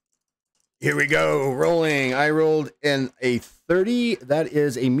roll. Here we go. Rolling. I rolled in a 30. That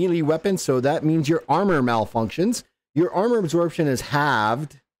is a melee weapon, so that means your armor malfunctions. Your armor absorption is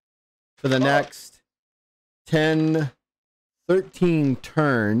halved for the next 10, 13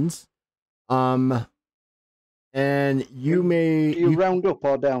 turns. And you may... Do you round up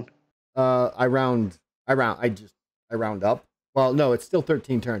or down? I round up. Well, no, it's still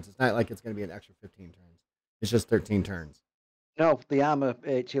 13 turns. It's not like it's going to be an extra 15 turns. It's just 13 turns. No, the armor,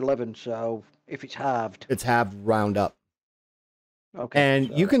 it's 11, so if it's halved... It's halved, round up. Okay.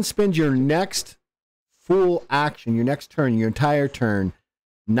 And you can spend your next full action, your next turn, your entire turn,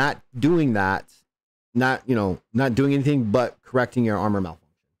 not doing that, not doing anything but correcting your armor malfunction.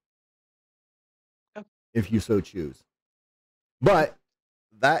 If you so choose. But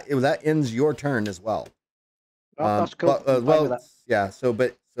that ends your turn as well. Oh, that's cool. Yeah, so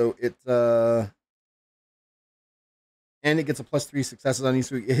it's and it gets a +3 successes on you,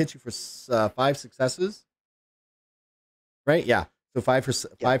 so it hits you for 5 successes. Right? Yeah. So 5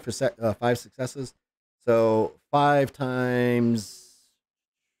 successes. So 5 times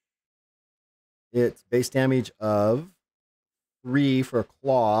its base damage of 3 for a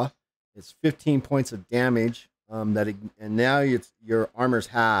claw. It's 15 points of damage. And now your armor's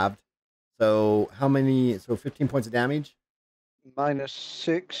halved. So how many? So 15 points of damage.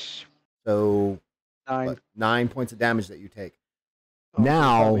 -6. So 9. 9 points of damage that you take. Oh,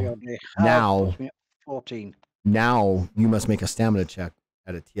 now, puts me at 14. Now you must make a stamina check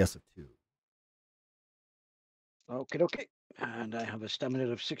at a TS of 2. Okay. And I have a stamina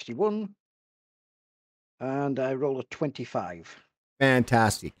of 61. And I roll a 25.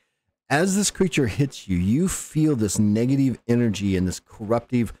 Fantastic. As this creature hits you, you feel this negative energy and this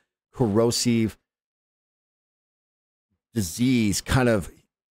corrosive disease kind of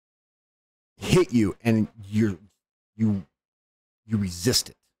hit you, and you resist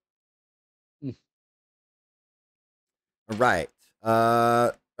it. All right.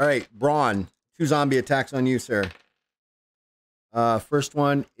 All right, Braun. 2 zombie attacks on you, sir. First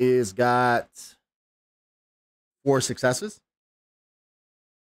one is got 4 successes.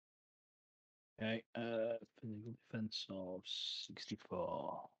 Okay. Physical defense of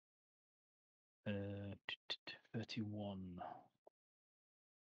 64. 31.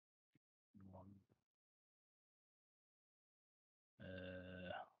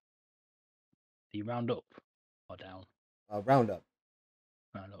 Do you round up or down? Round up.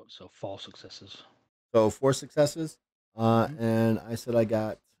 Round up. So 4 successes. So 4 successes. And I said I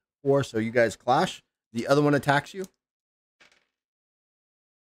got 4, so you guys clash. The other one attacks you.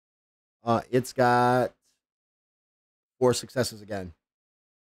 It's got 4 successes again.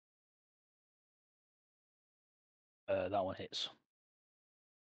 That one hits.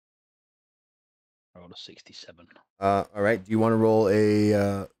 I rolled a 67. All right. Do you want to roll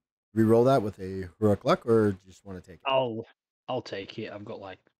a re-roll that with a heroic luck, or just want to take it? I'll take it. I've got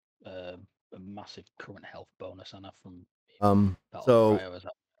like a massive current health bonus on that from so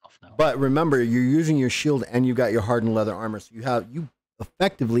off now. But remember, you're using your shield and you got your hardened leather armor, so you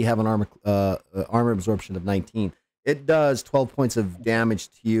effectively have an armor absorption of 19. It does 12 points of damage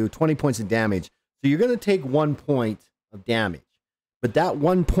to you, 20 points of damage. So you're going to take 1 point of damage. But that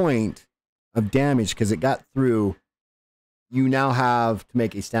 1 point of damage, because it got through, you now have to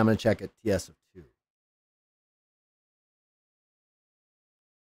make a stamina check at TS of 2.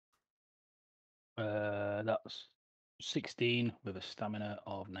 That's 16 with a stamina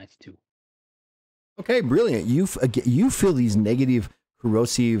of 92. Okay, brilliant. You feel these negative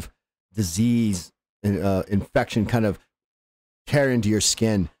corrosive disease infection kind of tear into your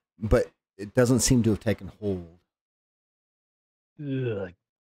skin, but it doesn't seem to have taken hold. Ugh,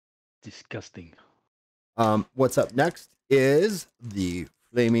 disgusting. What's up next is the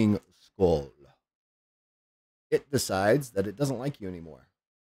flaming skull. It decides that it doesn't like you anymore.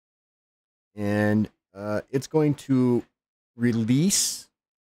 And it's going to release.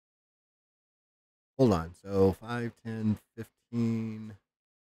 Hold on. So 5, 10, 15.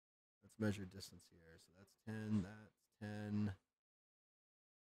 Let's measure distance here. So that's 10, that's 10.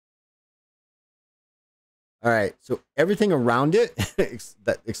 All right. So everything around it,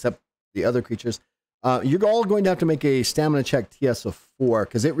 except the other creatures, you're all going to have to make a stamina check TS of 4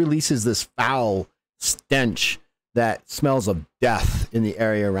 because it releases this foul stench that smells of death in the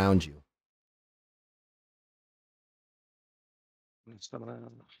area around you.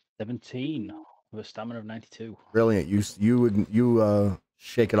 17 with a stamina of 92. Brilliant. You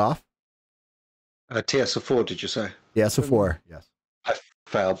shake it off. TS of 4, did you say? TS of 4. Yes. I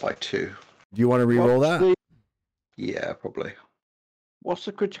failed by 2. Do you want to re-roll that? Yeah, probably. What's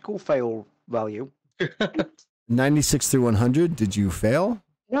the critical fail value? 96 through 100. Did you fail?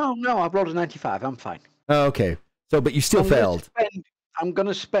 No, I've rolled a 95. I'm fine. Oh, okay. So, but you still failed. I'm going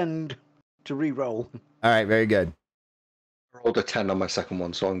to spend to re-roll. All right. Very good. I rolled a 10 on my second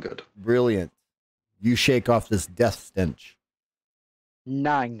one, so I'm good. Brilliant. You shake off this death stench.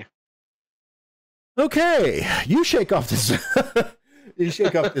 9. Okay. You shake off this. You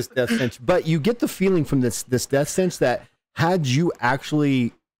shake off this death stench, but you get the feeling from this death stench that had you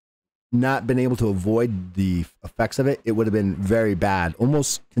actually not been able to avoid the effects of it, it would have been very bad,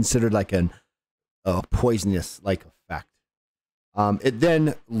 almost considered like a poisonous like effect. It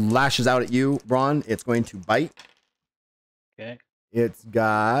then lashes out at you, Braun. It's going to bite. Okay. It's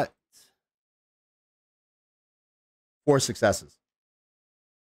got 4 successes.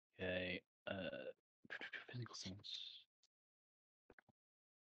 Okay. Physical sense.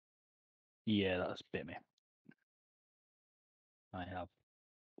 Yeah, that's bit me. I have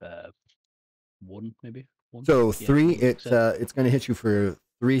 1 maybe. One. So Yeah, three, one success. it's going to hit you for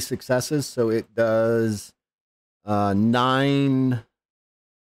 3 successes. So it does 9,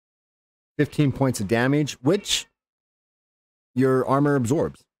 15 points of damage, which your armor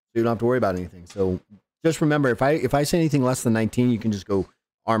absorbs. So you don't have to worry about anything. So just remember, if I say anything less than 19, you can just go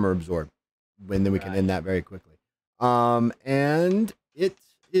armor absorb. And then we can end that very quickly. And it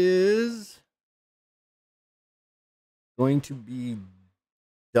is going to be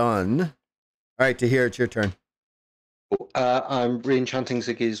done. All right, Tahir, it's your turn. I'm re-enchanting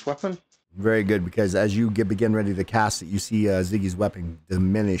Ziggy's weapon. Very good, because as you begin ready to cast it, you see Ziggy's weapon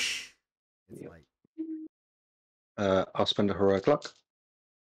diminish its light. I'll spend a heroic luck.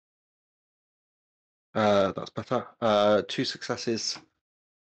 That's better. 2 successes.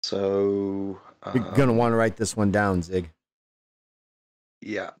 So You're gonna want to write this one down, Zig.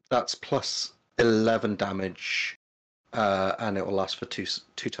 yeah, that's plus 11 damage, and it will last for two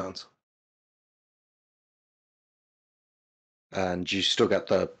turns. And you still get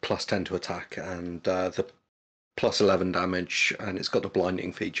the plus 10 to attack and the plus 11 damage, and it's got the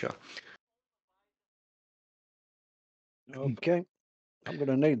blinding feature. Okay. I'm going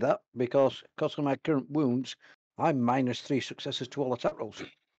to need that because of my current wounds, I'm -3 successes to all attack rolls.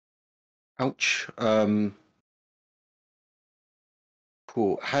 Ouch.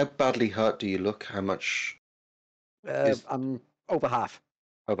 Cool. How badly hurt do you look? How much? I'm over half.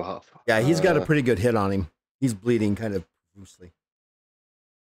 Over half. Yeah, he's got a pretty good hit on him. He's bleeding kind of loosely.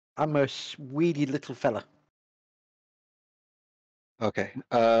 I'm a weedy little fella. Okay.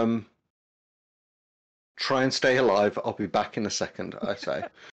 Try and stay alive. I'll be back in a second, I say.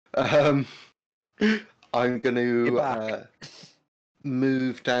 I'm going to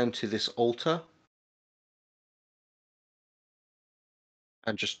move down to this altar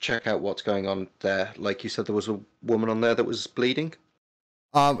and just check out what's going on there. Like you said, there was a woman on there that was bleeding.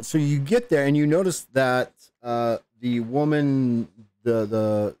 So you get there and you notice that the woman,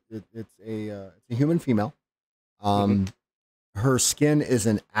 it's a human female. Her skin is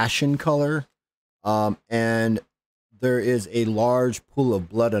an ashen color, and there is a large pool of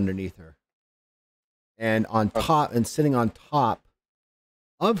blood underneath her. And on top, and sitting on top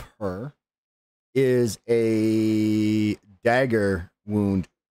of her, is a dagger wound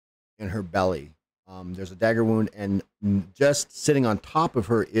in her belly. There's a dagger wound, and just sitting on top of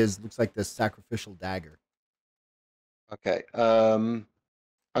her looks like this sacrificial dagger. Okay. I'm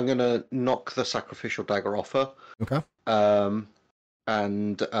gonna knock the sacrificial dagger off her. Okay.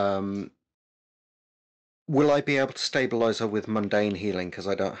 And will I be able to stabilize her with mundane healing? Because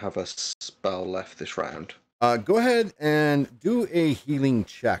I don't have a spell left this round. Go ahead and do a healing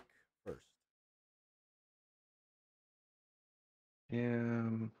check first.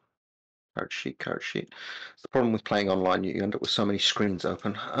 Yeah. Card sheet. It's the problem with playing online. You end up with so many screens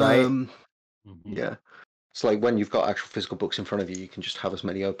open. Right. Yeah. It's like when you've got actual physical books in front of you, you can just have as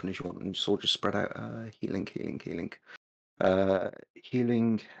many open as you want and just all just spread out. Healing. Healing.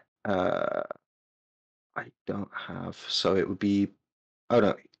 I don't have. So it would be. Oh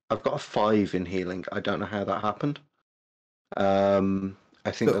no, I've got a 5 in healing. I don't know how that happened.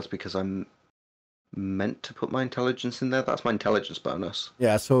 I think that's because I'm meant to put my intelligence in there. That's my intelligence bonus.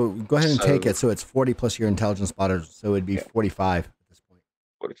 Yeah, so go ahead and take it. So it's 40 plus your intelligence spotter, so it'd be 45 at this point.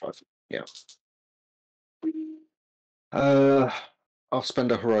 45, yeah. I'll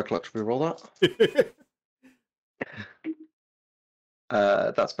spend a heroic luck to reroll that.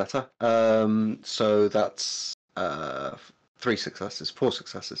 That's better. So that's 4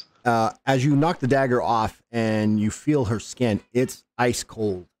 successes. As you knock the dagger off and you feel her skin, it's ice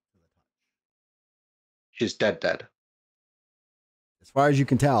cold. She's dead. As far as you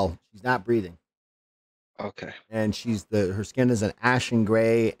can tell, she's not breathing. Okay. And her skin is an ashen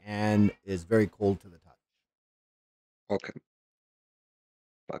gray and is very cold to the touch. Okay.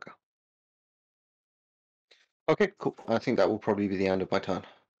 Bugger. Okay, cool. I think that will probably be the end of my turn.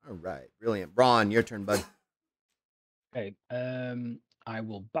 All right, brilliant. Braun, your turn, bud. Okay, I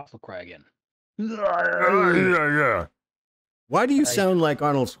will battle cry again. Why do you sound like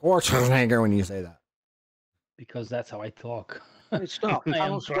Arnold Schwarzenegger when you say that? Because that's how I talk. It's not.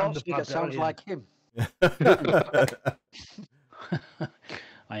 Arnold Schwarzenegger sounds like him.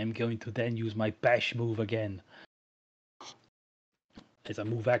 I am going to then use my bash move again. As a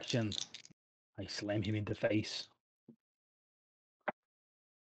move action, I slam him in the face.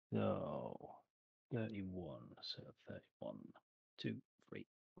 So, 31. So 31, 2, 3,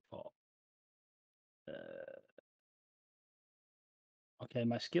 4. Okay,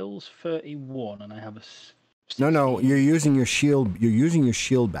 my skill's 31, and I have a. 16. No, you're using your shield. You're using your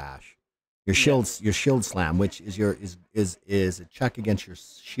shield bash. Your shield slam, which is is a check against your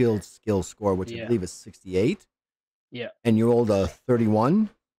shield skill score, which I believe is 68. Yeah. And you rolled a 31.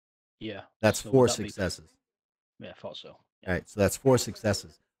 Yeah. That's So 4 would that be- successes. Yeah, I thought so. All right, so that's 4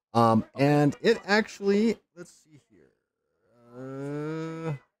 successes. And it actually, let's see here.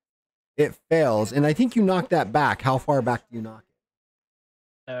 It fails, and I think you knocked that back. How far back do you knock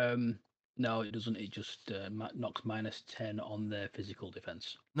it? No, it doesn't. It just knocks -10 on their physical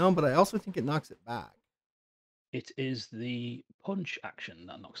defense. No, but I also think it knocks it back. It is the punch action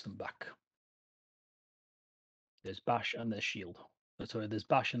that knocks them back. There's bash and there's shield. Sorry, there's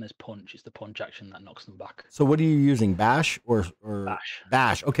bash and there's punch. It's the punch action that knocks them back. So what are you using, bash or Bash?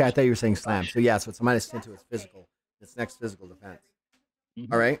 Bash. Okay, I thought you were saying slam. Bash. So yeah, so it's a -10 to its physical. Its next physical defense.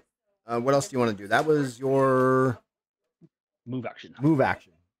 Mhm. All right. What else do you want to do? That was your Move action. move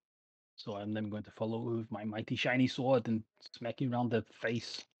action. So I'm then going to follow with my mighty shiny sword and smack you around the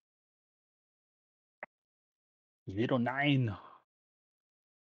face. 09.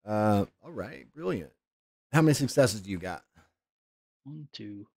 All right, brilliant. How many successes do you got? 1,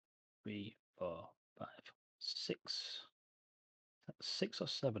 2, 3, 4, 5, 6. That's 6 or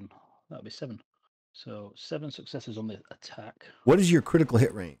 7. That'll be 7. So 7 successes on the attack. What is your critical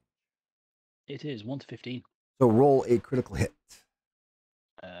hit range? It is 1 to 15. So roll a critical hit.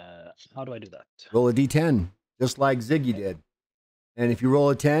 How do I do that? Roll a d10, just like Ziggy did. And if you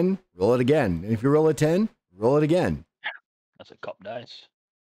roll a 10, roll it again. And if you roll a 10, roll it again. That's a cop dice.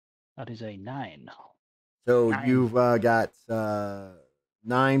 That is a 9. So 9. you've got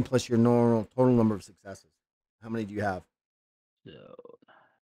 9 plus your normal total number of successes. How many do you have? So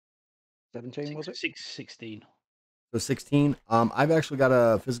 17, was it? 16. So 16. I've actually got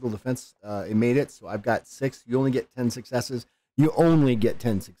a physical defense. It made it, so I've got 6. You only get 10 successes. You only get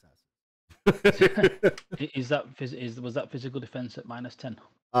 10 successes. Was that physical defense at -10?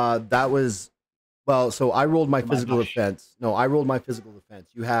 That was, well, so I rolled my For my physical bash. defense. No, I rolled my physical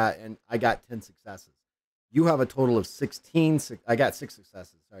defense. You had, and I got 10 successes. You have a total of 16. I got 6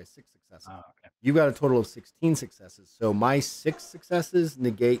 successes. Sorry, 6 successes. Oh, okay. You got a total of 16 successes. So my 6 successes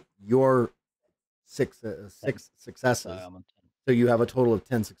negate your 6 successes. So I'm on 10. So you have a total of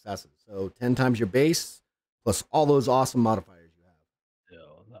 10 successes. So 10 times your base plus all those awesome modifiers you have.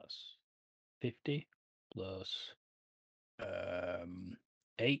 So that's 50 plus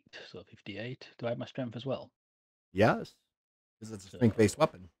 8, so 58. Do I have my strength as well? Yes, because it's a So- strength-based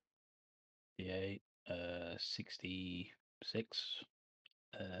weapon. 58, 66.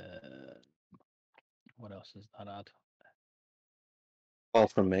 What else does that add? All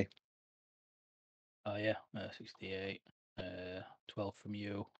from me. Oh yeah, 68. 12 from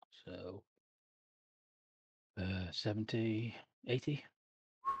you, so 70, 80.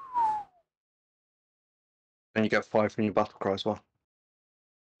 And you get 5 from your battle cry as well.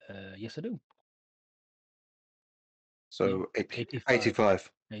 Yes, I do. So 85.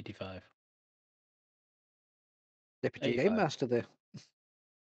 85. 85. Deputy 85. Game Master there.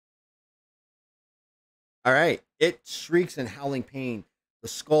 All right. It shrieks in howling pain. The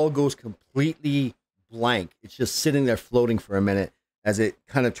skull goes completely blank. It's just sitting there floating for a minute as it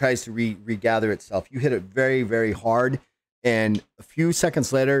kind of tries to regather itself. You hit it very, very hard. And a few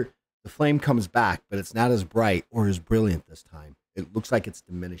seconds later, the flame comes back, but it's not as bright or as brilliant this time. It looks like it's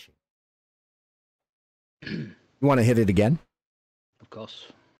diminishing. You want to hit it again? Of course.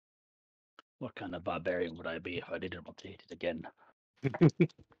 What kind of barbarian would I be if I didn't want to hit it again?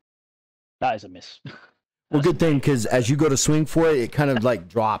 That is a miss. Well, good thing, because as you go to swing for it, it kind of like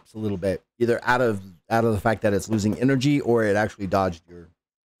drops a little bit, either out of the fact that it's losing energy or it actually dodged your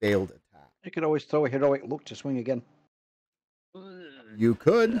failed attack. You could always throw a heroic look to swing again. You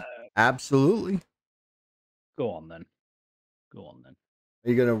could, absolutely. Go on then. Go on then. Are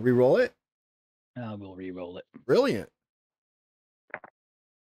you gonna re-roll it? I will re-roll it. Brilliant.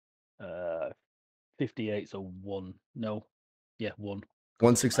 58, so 1. No. Yeah, 1.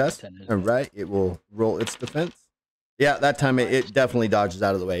 One success. 10, isn't All it? right, it will roll its defense. Yeah, that time it definitely dodges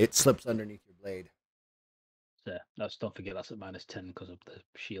out of the way. It slips underneath your blade. So don't forget that's at -10 because of the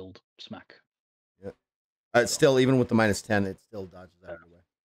shield smack. It's still, even with the -10, it still dodges out of the way.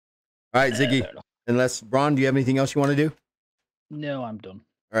 All right, Ziggy. Fair enough. Unless Braun, do you have anything else you want to do? No, I'm done.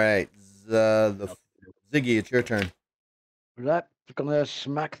 All right, Ziggy, it's your turn. Right, gonna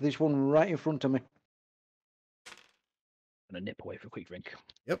smack this one right in front of me. I'm gonna nip away for a quick drink.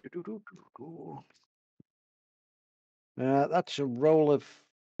 That's a roll of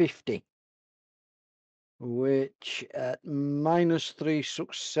 50, which at -3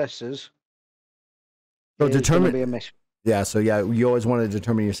 successes So is gonna determine. be a miss. Yeah, so yeah, you always want to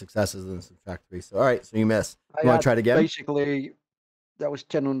determine your successes and subtract 3. So all right, so you miss. I You want had to try it again? Basically, was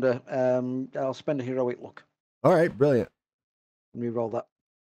 10 under. I'll spend a heroic luck. All right, brilliant. Let me roll that.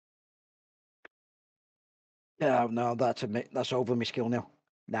 Yeah, no, that's over my skill now.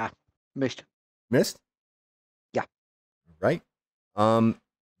 Nah, missed. Missed? Yeah. Right.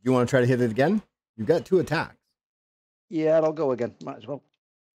 You want to try to hit it again? You've got 2 attacks. Yeah, I'll go again. Might as well.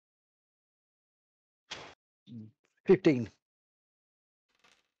 15.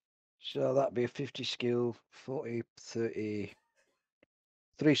 So that'd be a 50 skill, 40, 30.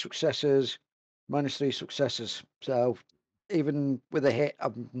 3 successes, minus 3 successes. So even with a hit,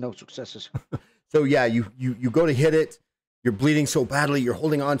 I've no successes. So yeah, you go to hit it. You're bleeding so badly. You're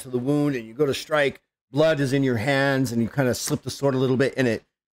holding on to the wound, and you go to strike. Blood is in your hands, and you kind of slip the sword a little bit, and it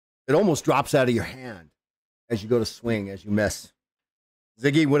almost drops out of your hand as you go to swing, as you miss.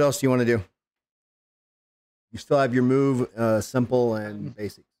 Ziggy, what else do you want to do? You still have your move, simple and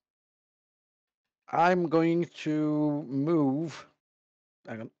basic. I'm going to move.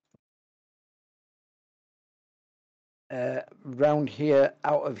 Hang on. Round here,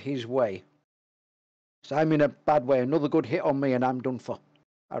 out of his way. So I'm in a bad way. Another good hit on me, and I'm done for,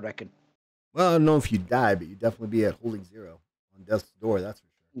 I reckon. Well, I don't know if you die, but you definitely be at holding 0 on death's door. That's for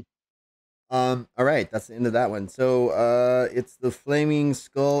sure. All right, that's the end of that one. So it's the Flaming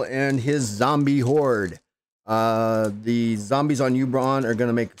Skull and his zombie horde. The zombies on you, Braun, are going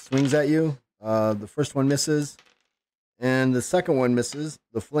to make swings at you. The first one misses, and the second one misses.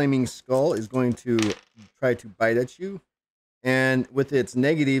 The Flaming Skull is going to try to bite at you, and with its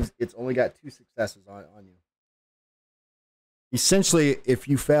negatives, it's only got 2 successes on you. Essentially, if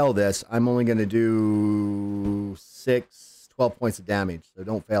you fail this, I'm only going to do 12 points of damage, so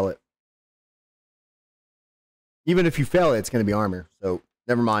don't fail it. Even if you fail it, it's going to be armor, so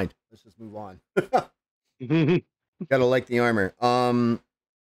never mind. Let's just move on. Gotta like the armor.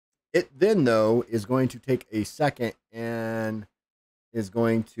 It then, though, is going to take a second and is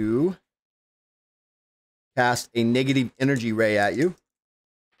going to cast a negative energy ray at you.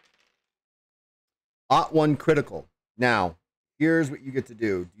 +1 critical. Now, here's what you get to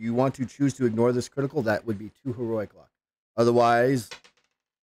do. Do you want to choose to ignore this critical? That would be 2 heroic luck. Otherwise,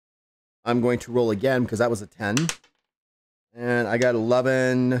 I'm going to roll again because that was a 10. And I got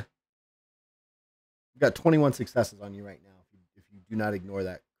 11. I've got 21 successes on you right now if you do not ignore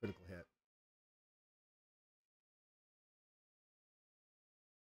that critical hit.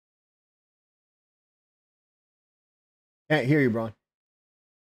 Can't hear you, Braun.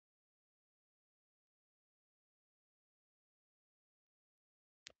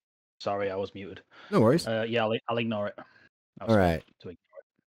 Sorry, I was muted. No worries. Yeah, I'll ignore it. All right. To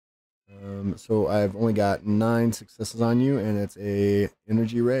ignore it. So I've only got 9 successes on you, and it's a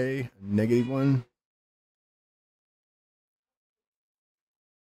energy ray, -1.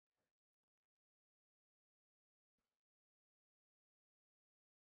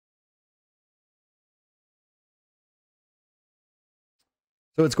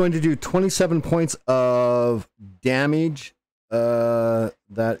 So it's going to do 27 points of damage.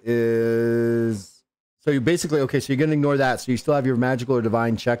 That is... So you basically... Okay, so you're going to ignore that. So you still have your magical or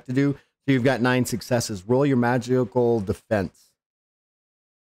divine check to do. So you've got 9 successes. Roll your magical defense.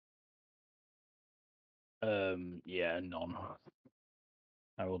 Yeah, none.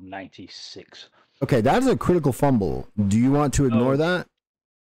 I rolled 96. Okay, that is a critical fumble. Do you want to ignore that?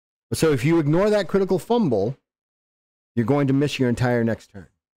 So if you ignore that critical fumble, you're going to miss your entire next turn.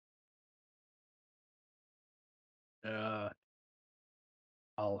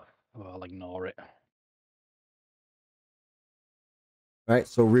 I'll ignore it. All right,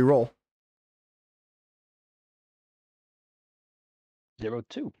 so re-roll.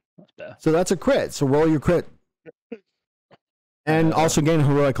 0-2. That's better. So that's a crit. So roll your crit. And also gain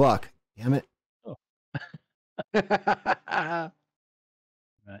heroic luck. Damn it. Oh.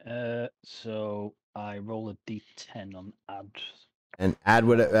 Right, so I roll a d10 on add. And add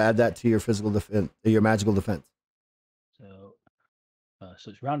that to your physical defense, your magical defense. So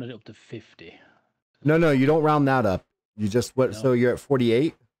it's rounded up to 50. No, you don't round that up. You just what? No. So you're at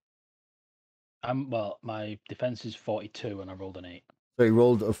 48. Well, my defense is 42, and I rolled an 8. So you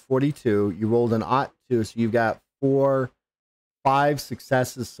rolled a 42. You rolled an +2, so you've got 5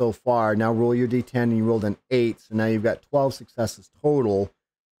 successes so far. Now roll your d10, and you rolled an 8, so now you've got 12 successes total.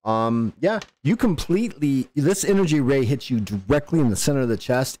 Yeah, you completely. This energy ray hits you directly in the center of the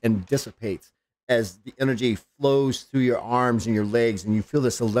chest and dissipates as the energy flows through your arms and your legs, and you feel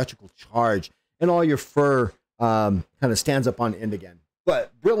this electrical charge, and all your fur kind of stands up on end again.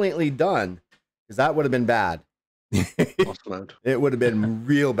 But brilliantly done, because that would have been bad. Awesome. It would have been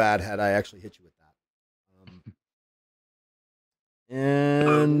real bad had I actually hit you with that.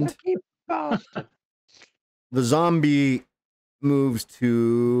 And the zombie moves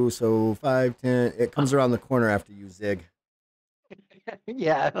to 5, 10. It comes around the corner after you, Zig.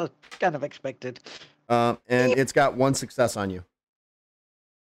 Yeah, kind of expected. And it's got 1 success on you.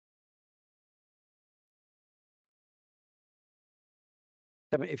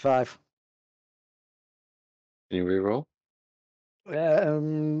 $75. Can you reroll?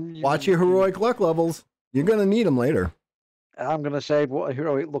 Watch your heroic luck levels. You're gonna need them later. I'm gonna say what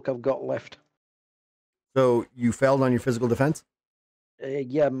heroic luck I've got left. So you failed on your physical defense?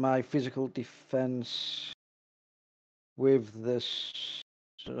 Yeah, my physical defense with the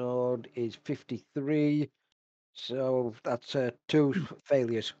sword is 53. So that's 2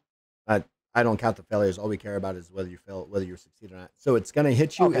 failures. I don't count the failures. All we care about is whether you fail, whether you succeed or not. So it's gonna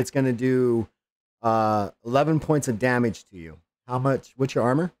hit you. Okay. It's gonna do 11 points of damage to you. How much? What's your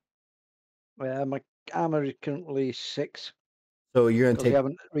armor? My armor is currently 6. So you're gonna Because take we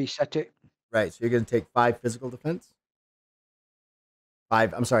haven't reset it. right. So you're gonna take 5 physical defense.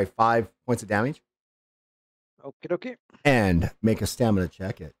 5 points of damage. Okay. And make a stamina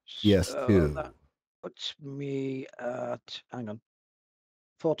check at PS2. So that puts me at, hang on,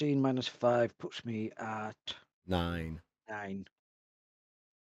 14 minus 5 puts me at 9. 9.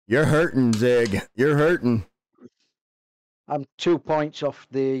 You're hurting, Zig. You're hurting. I'm 2 points off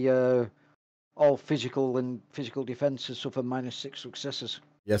the all physical and physical defenses suffer minus 6 successes.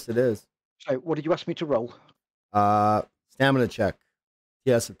 Yes, it is. So what did you ask me to roll? Stamina check.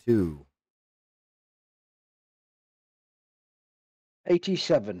 PS of 2.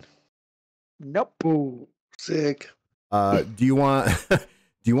 87. Nope. Ooh, sick. Do you want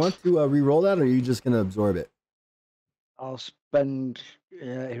to re-roll that, or are you just gonna absorb it? I'll spend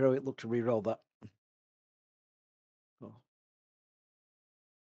heroic luck to re-roll that. Oh.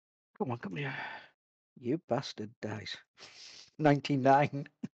 Come on here. You bastard dice. 99.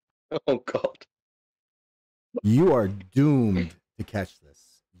 Oh God. You are doomed to catch this.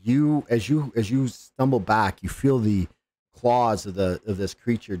 As you stumble back, you feel the claws of this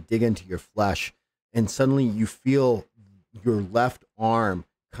creature dig into your flesh, and suddenly you feel your left arm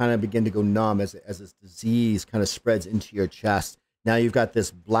kind of begin to go numb as this disease kind of spreads into your chest. Now you've got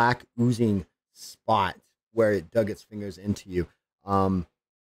this black oozing spot where it dug its fingers into you.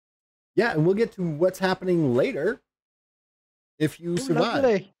 Yeah, and we'll get to what's happening later if you survive.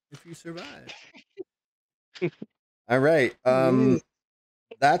 Lovely. If you survive. All right.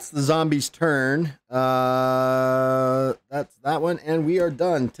 That's the zombie's turn. That's that one, and we are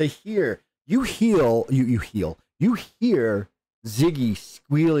done. To hear you heal. You hear Ziggy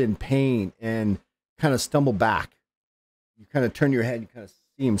squeal in pain and kind of stumble back. You kind of turn your head. You kind of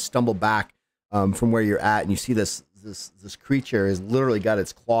see him stumble back from where you're at, and you see this creature has literally got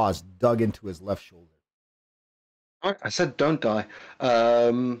its claws dug into his left shoulder. I said don't die.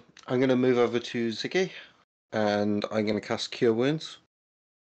 I'm going to move over to Ziggy, and I'm going to cast Cure Wounds.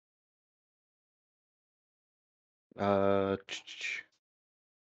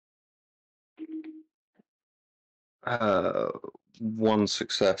 1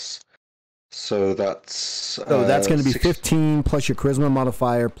 success. So that's going to be 15 plus your charisma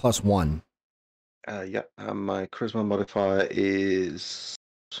modifier plus 1. Yeah, my charisma modifier is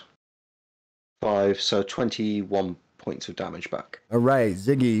 5, so 21 points of damage back. All right,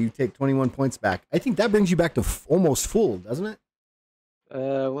 Ziggy, you take 21 points back. I think that brings you back to almost full, doesn't it?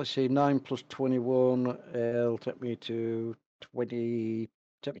 Let's see, 9 plus 21. It'll take me to 20.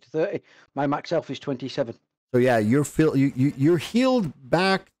 Take me to 30. My max health is 27. So yeah, you're healed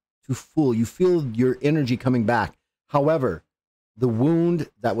back to full. You feel your energy coming back. However, the wound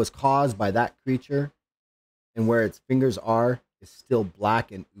that was caused by that creature and where its fingers are is still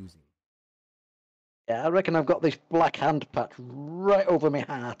black and oozing. Yeah, I reckon I've got this black hand patch right over my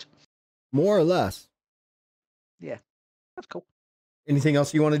heart. More or less. Yeah, that's cool. Anything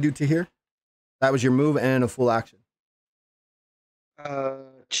else you want to do to here? That was your move and a full action.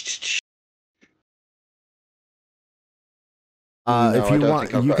 If you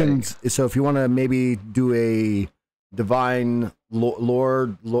want, you can. So if you want to maybe do a divine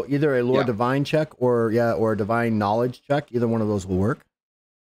lore, either a lore divine check or a divine knowledge check. Either one of those will work.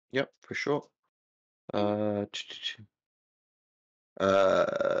 Yep, for sure. No,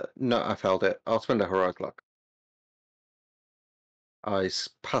 I failed it. I'll spend a heroic luck. I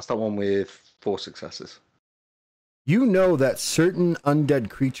passed that one with 4 successes. You know that certain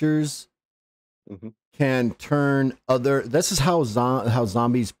undead creatures can turn other. This is how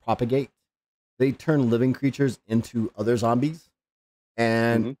zombies propagate. They turn living creatures into other zombies,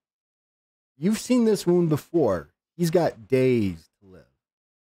 and you've seen this wound before. He's got days to live.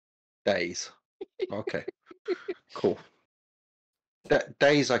 Days. Okay. Cool.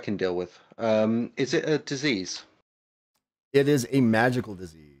 Days I can deal with. Is it a disease? It is a magical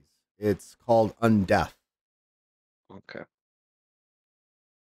disease. It's called undeath. Okay.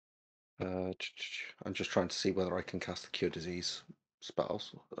 I'm just trying to see whether I can cast the cure disease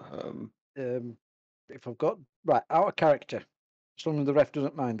spells. If I've got right out of character, as long as the ref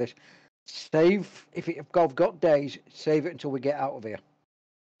doesn't mind this, save if I've got days, save it until we get out of here.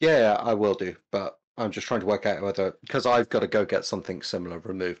 Yeah, I will do, but I'm just trying to work out whether, because I've got to go get something similar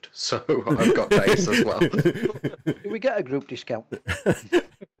removed, so I've got days as well. Do we get a group discount?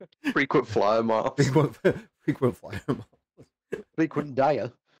 Frequent flyer miles. Frequent flyer miles. Frequent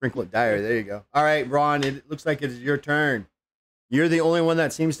dyer. Frequent dyer. There you go. All right, Ron. It looks like it is your turn. You're the only one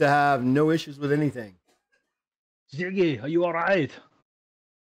that seems to have no issues with anything. Ziggy, are you all right?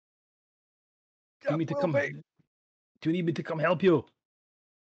 Do you need me to come help you?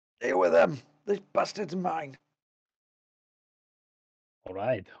 Deal with them. This bastard's mine. All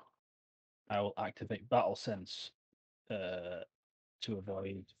right. I will activate Battle Sense to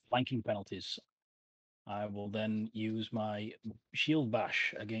avoid flanking penalties. I will then use my Shield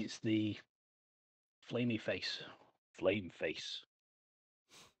Bash against the Flame Face.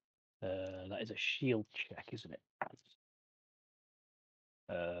 That is a shield check, isn't it?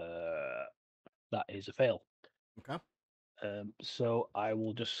 That is a fail. Okay. So I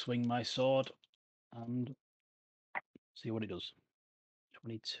will just swing my sword and see what it does.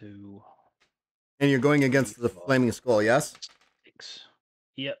 22. And you're going against the flaming skull, yes? 6.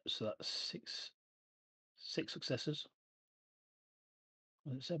 Yep, so that's 6 successes.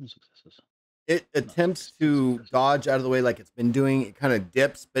 Was it 7 successes? It attempts to dodge out of the way like it's been doing. It kind of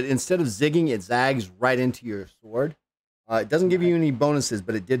dips, but instead of zigging, it zags right into your sword. It doesn't give you any bonuses,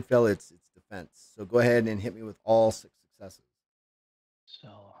 but it did fail its defense. So go ahead and hit me with all 6 successes. So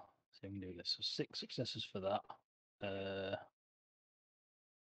I'm going to do this. So 6 successes for that.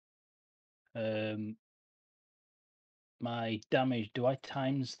 My damage, do I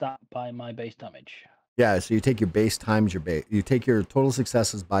times that by my base damage? Yeah, so you take your base times your base. You take your total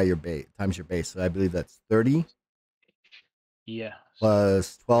successes by your base times your base. So I believe that's 30. Yeah.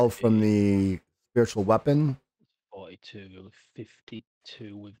 Plus 12 from the spiritual weapon. 42,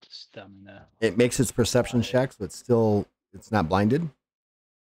 52 with the stamina. It makes its perception check, so it's not blinded.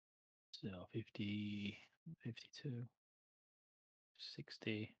 So 50, 52,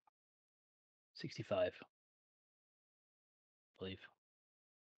 60, 65, I believe.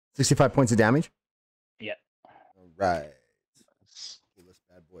 65 points of damage? Yeah. All right. Pull this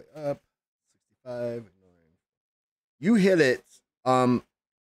bad boy up. 65. You hit it in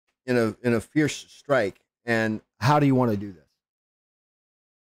a fierce strike. And how do you want to do this?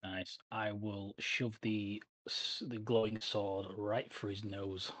 Nice. I will shove the glowing sword right through his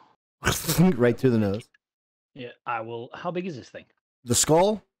nose. Right through the nose. Yeah, I will. How big is this thing? The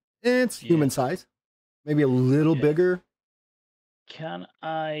skull? It's human size. Maybe a little bigger. Can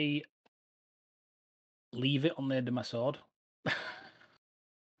I leave it on the end of my sword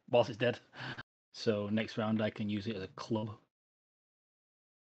whilst it's dead? So next round I can use it as a club.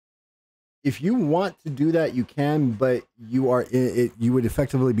 If you want to do that, you can, but you would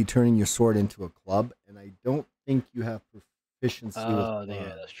effectively be turning your sword into a club, and I don't think you have proficiency with clubs.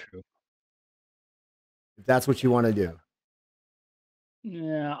 Yeah, that's true. If that's what you want to do.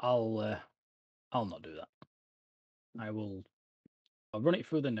 Yeah, I'll not do that. I'll run it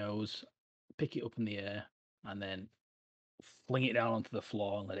through the nose, pick it up in the air, and then fling it down onto the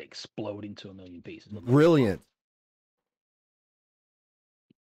floor and let it explode into a million pieces. Brilliant.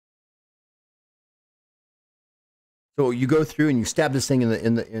 So you go through and you stab this thing in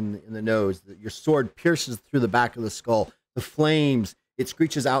the nose. Your sword pierces through the back of the skull. The flames, it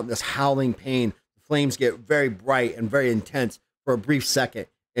screeches out in this howling pain. The flames get very bright and very intense for a brief second,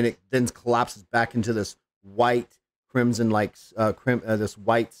 and it then collapses back into this white crimson-like this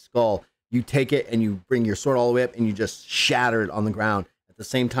white skull. You take it and you bring your sword all the way up and you just shatter it on the ground. At the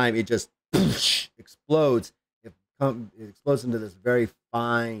same time, it just explodes. It explodes into this very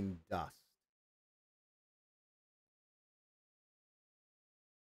fine dust.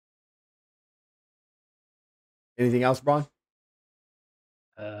 Anything else, Braun?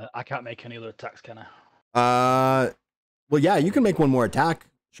 I can't make any other attacks, can I? Well, yeah, you can make one more attack.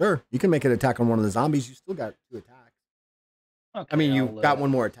 Sure, you can make an attack on one of the zombies. You still got 2 attacks. Okay, I mean, you've got one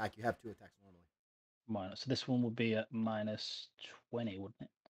more attack. You have 2 attacks normally. So this one would be at minus 20, wouldn't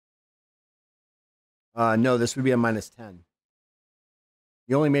it? No, this would be a minus 10.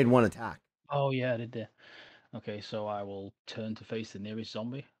 You only made 1 attack. Oh, yeah, I did there. Okay, so I will turn to face the nearest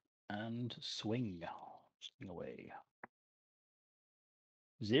zombie and swing. Swing away.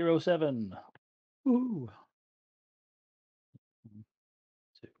 07. Woo! 1,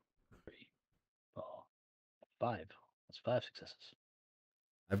 2, 3, 4, 5. That's 5 successes.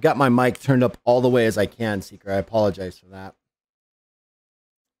 I've got my mic turned up all the way as I can, Seeker. I apologize for that.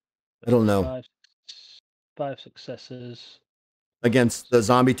 I don't know. 5 successes. Against the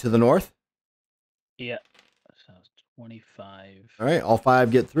zombie to the north? Yeah. So 25. All right, all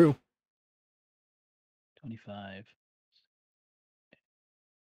 5 get through. 25.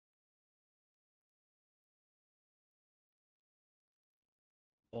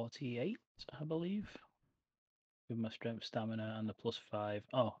 48, I believe. With my strength, stamina, and the +5.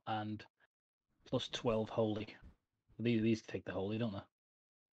 Oh, and +12 holy. These take the holy, don't they?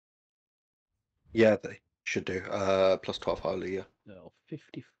 Yeah, they should do. +12 holy, yeah. So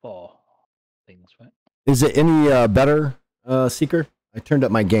 54 things, right? Is it any better, Seeker? I turned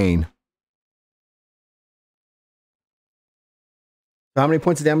up my gain. So how many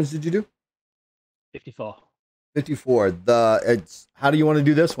points of damage did you do? 54. 54. How do you want to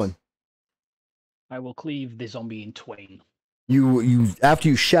do this one? I will cleave the zombie in twain. You after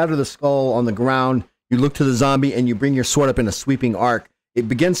you shatter the skull on the ground, you look to the zombie and you bring your sword up in a sweeping arc. It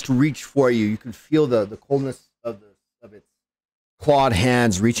begins to reach for you. You can feel the coldness of its clawed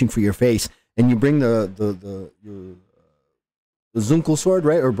hands reaching for your face, and you bring the Zunkel sword,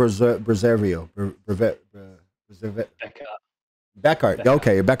 right, or Berservio, Beckart.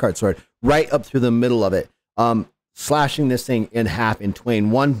 Okay, your Beckart sword, right up through the middle of it, slashing this thing in half, in twain.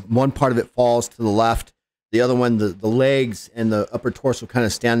 One part of it falls to the left. The other one, the legs and the upper torso kind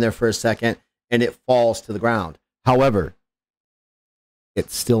of stand there for a second, and it falls to the ground. However,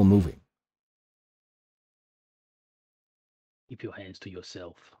 it's still moving. Keep your hands to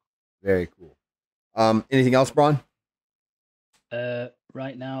yourself. Very cool. Anything else, Braun?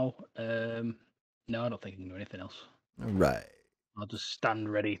 Right now, no, I don't think I can do anything else. All right. I'll just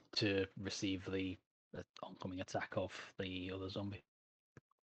stand ready to receive the oncoming attack of the other zombie.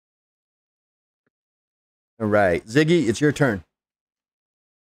 All right. Ziggy, it's your turn.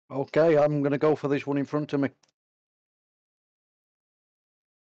 Okay, I'm going to go for this one in front of me.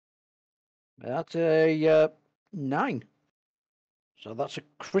 That's a 9. So that's a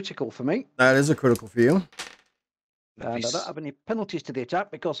critical for me. That is a critical for you. And I don't have any penalties to the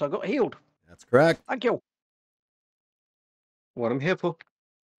attack because I got healed. That's correct. Thank you. What I'm here for.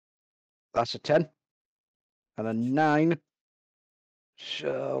 That's a 10. And a 9.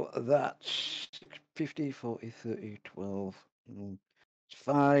 So that's 50, 40, 30, 12,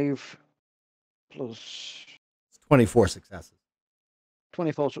 5 plus... It's 24 successes.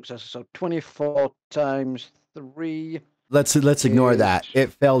 24 successes. So 24 times 3. Let's ignore that.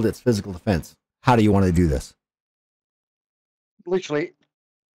 It failed its physical defense. How do you want to do this? Literally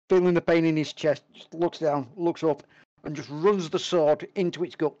feeling the pain in his chest, just looks down, looks up, and just runs the sword into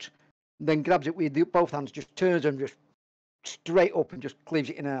its gut. Then grabs it with both hands, just turns and just straight up and just cleaves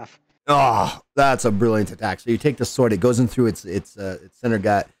it in half. Oh, that's a brilliant attack. So you take the sword, it goes in through its center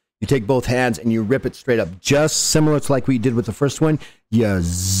gut. You take both hands and you rip it straight up, just similar to like we did with the first one. You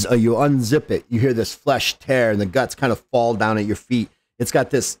unzip it. You hear this flesh tear, and the guts kind of fall down at your feet. It's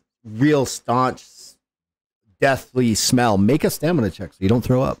got this real staunch, deathly smell. Make a stamina check so you don't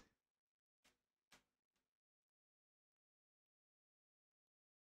throw up.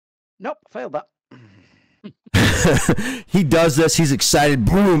 Nope, failed that. He does this. He's excited.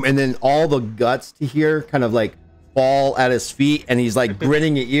 Boom, and then all the guts to hear kind of like fall at his feet, and he's like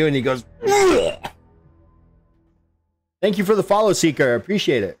grinning at you, and he goes, "Ugh." Thank you for the follow, Seeker. I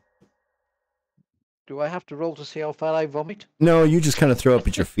appreciate it. Do I have to roll to see how far I vomit? No, you just kind of throw up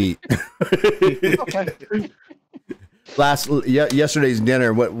at your feet. Okay. Yesterday's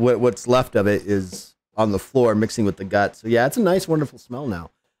dinner, what's left of it is on the floor mixing with the gut. So yeah, it's a nice, wonderful smell now.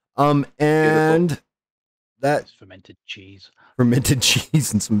 And Beautiful. that Fermented cheese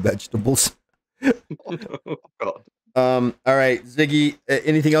and some vegetables. Oh, God. All right, Ziggy,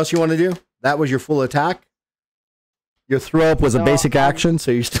 anything else you want to do? That was your full attack. Your throw up was a basic action,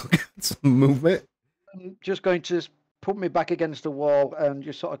 so you still got some movement. I'm just going to put me back against the wall and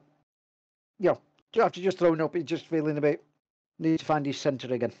just sort of, after just throwing up, he's just feeling a bit, need to find his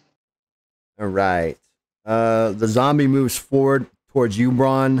center again. All right. The zombie moves forward towards you,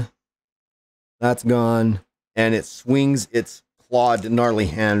 Braun. That's gone. And it swings its clawed, gnarly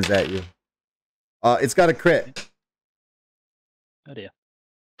hands at you. It's got a crit. Oh dear.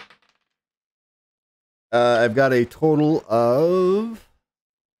 I've got a total of,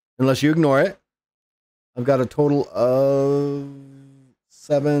 unless you ignore it, I've got a total of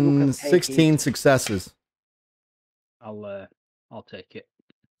 16 successes. I'll take it.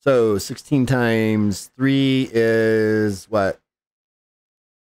 So 16 times 3 is what?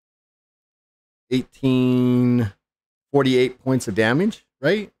 18, 48 points of damage,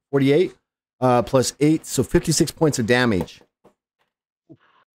 right? 48. plus 8, so 56 points of damage.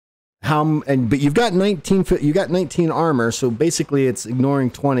 But you've got 19 armor, so basically it's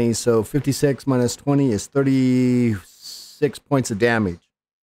ignoring 20, so 56 minus 20 is 36 points of damage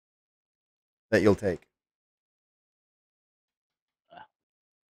that you'll take. Not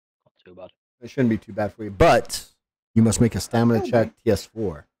too bad. It shouldn't be too bad for you, but you must make a stamina check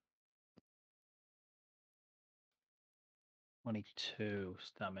TS4. 22,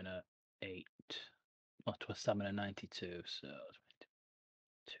 stamina 8. Not to a stamina 92, so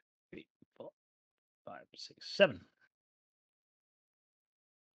 2, 3, 4, 5, 6, 7.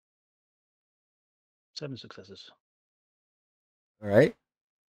 7 successes. All right.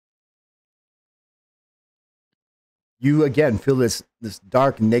 You again feel this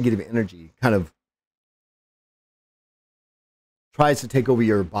dark negative energy kind of tries to take over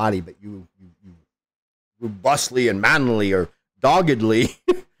your body, but you robustly and manly or doggedly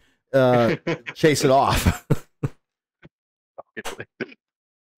chase it off.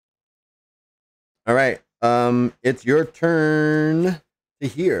 All right. It's your turn to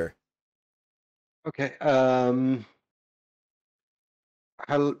hear. Okay. How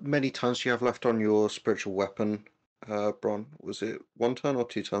many turns do you have left on your spiritual weapon, Bron? Was it 1 turn or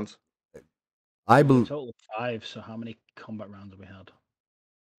 2 turns? I A believe. total of 5. So how many combat rounds have we had?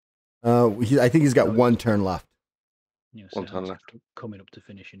 I think he's got 1 turn left. You know, 1 turn left. Coming up to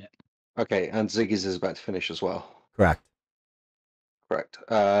finishing it. Okay, and Ziggy's is about to finish as well. Correct. Correct.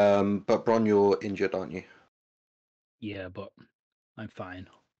 But Bron, you're injured, aren't you? Yeah, but I'm fine.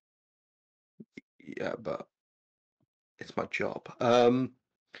 Yeah, but it's my job. You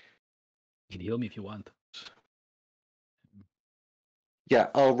can heal me if you want. Yeah,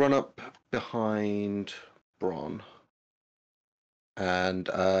 I'll run up behind Bron and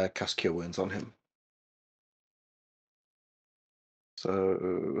cast Cure Wounds on him.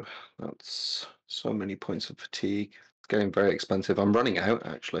 So that's so many points of fatigue. It's getting very expensive. I'm running out,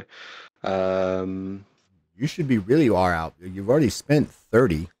 actually. You should be really out. You've already spent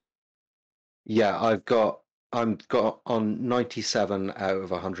 30. Yeah, I'm got on 97 out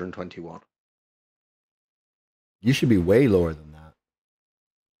of 121. You should be way lower than that.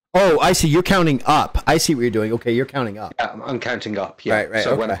 Oh, I see. You're counting up. I see what you're doing. Okay, you're counting up. Yeah, I'm counting up. Yeah. Right.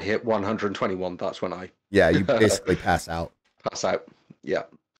 So okay. when I hit 121, that's when I you basically pass out. pass out. Yeah.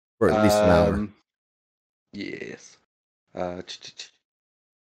 For at least an hour. Yes.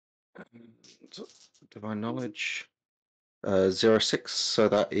 Divine Knowledge. 06, so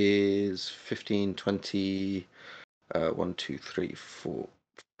that is 15, 20, 1, 2, 3, 4,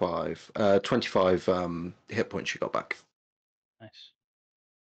 5, 25 hit points you got back. Nice.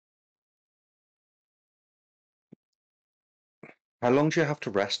 How long do you have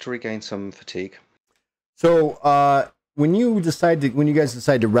to rest to regain some fatigue? So when you guys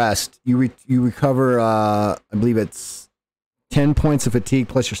decide to rest, you recover. I believe it's 10 points of fatigue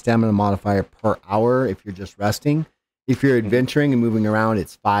plus your stamina modifier per hour if you're just resting. If you're adventuring and moving around,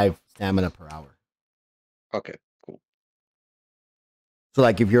 it's 5 stamina per hour. Okay, cool. So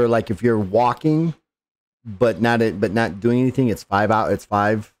if you're walking, but not doing anything, it's 5 out. It's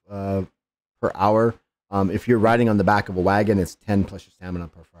 5 per hour. If you're riding on the back of a wagon, it's 10 plus your stamina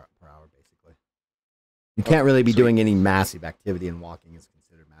per hour, basically. You can't really be doing any massive activity, and walking is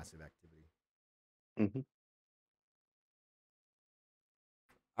considered massive activity. Mm-hmm.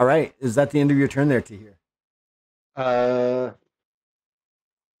 All right. Is that the end of your turn there, Tahir?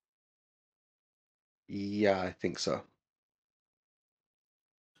 Yeah, I think so.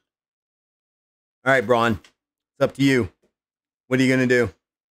 All right, Braun. It's up to you. What are you going to do?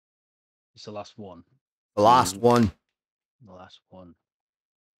 It's the last one. The last one. The last one.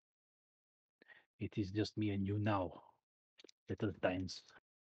 It is just me and you now. Little times.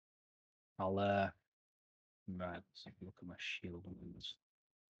 I'll right, let's look at my shield wounds.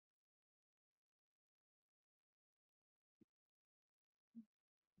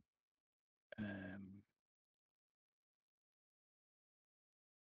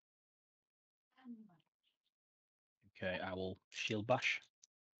 Okay, I will shield bash.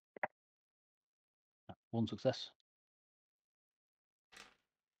 1 success.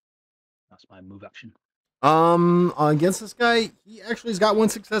 That's my move action. Against this guy, he actually has got 1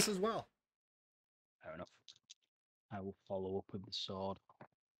 success as well. Fair enough. I will follow up with the sword.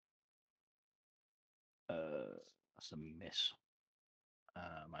 That's a miss.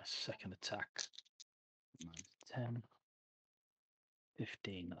 My second attack. 9, 10,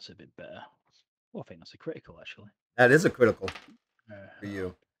 15. That's a bit better. Well, I think that's a critical, actually. That is a critical for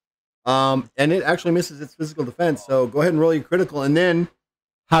you. And it actually misses its physical defense. So go ahead and roll your critical. And then,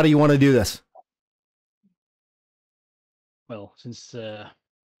 how do you want to do this? Well, since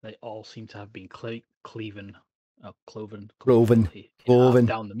They all seem to have been cloven down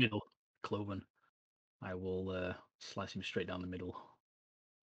the middle. Cloven. I will slice him straight down the middle.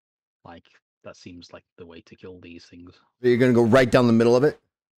 Like, that seems like the way to kill these things. So you're going to go right down the middle of it?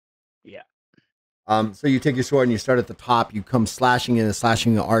 Yeah. So you take your sword and you start at the top. You come slashing in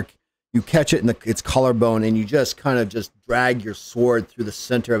an arc. You catch it in its collarbone, and you just kind of just drag your sword through the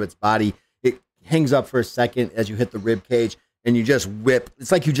center of its body. It hangs up for a second as you hit the rib cage, and you just whip.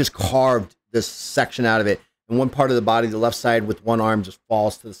 It's like you just carved this section out of it. And one part of the body, the left side with one arm, just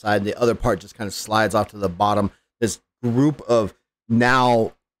falls to the side. The other part just kind of slides off to the bottom. This group of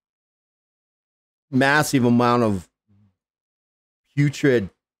now massive amount of putrid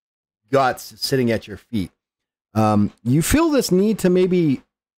guts sitting at your feet. You feel this need to maybe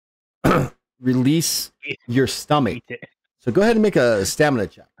release your stomach. So go ahead and make a stamina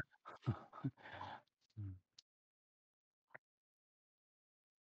check.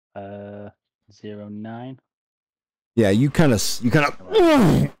 09. Yeah, you kind of,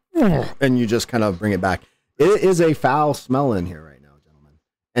 and you just kind of bring it back. It is a foul smell in here right now, gentlemen.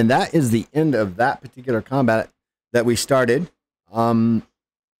 And that is the end of that particular combat that we started.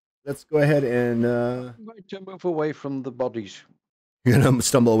 Let's go ahead and I'm going to move away from the bodies. you're gonna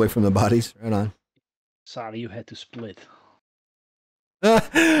stumble away from the bodies. Right on. Sorry, you had to split.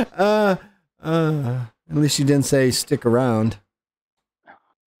 At least you didn't say stick around.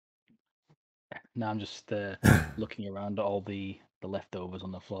 No, I'm just looking around at all the leftovers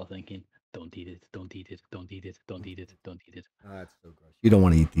on the floor, thinking, "Don't eat it! Don't eat it! Don't eat it! Don't eat it! Don't eat it!" Oh, that's so gross. You don't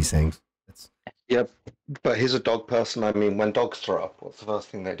want to eat these things. Yep, but he's a dog person. I mean, when dogs throw up, what's the first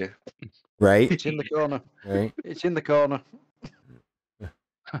thing they do? Right? It's in the corner. Right. It's in the corner.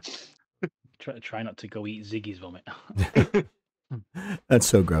 Try not to go eat Ziggy's vomit. That's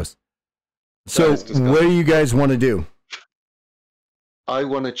so gross. So, is disgusting. what do you guys want to do? I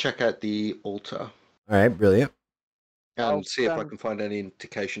want to check out the altar All right, brilliant. and I'll see if I stand- can find any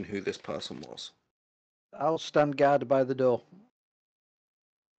indication who this person was. I'll stand guard by the door.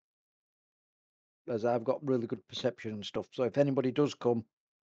 As I've got really good perception and stuff. So if anybody does come,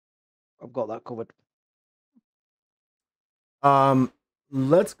 I've got that covered.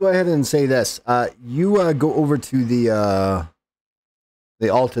 Let's go ahead and say this. You go over to the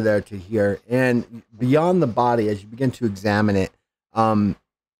altar there to here, and beyond the body, as you begin to examine it,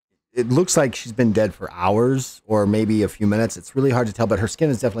 it looks like she's been dead for hours or maybe a few minutes. It's really hard to tell, but her skin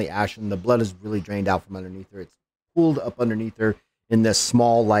is definitely ashen. The blood is really drained out from underneath her. It's pooled up underneath her in this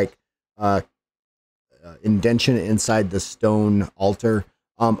small, like, indention inside the stone altar.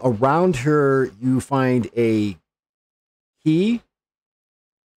 Around her, you find a key,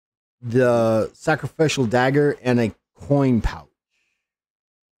 the sacrificial dagger, and a coin pouch.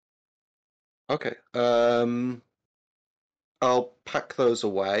 Okay. I'll pack those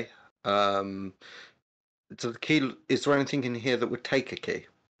away. So the key. Is there anything in here that would take a key?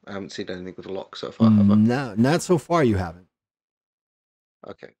 I haven't seen anything with a lock so far. Have I? No, not so far. You haven't.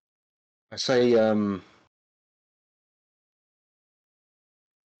 Okay. I say.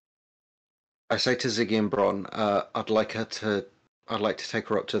 I say to Ziggy and Bron, I'd like to take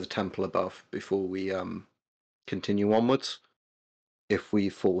her up to the temple above before we continue onwards. If we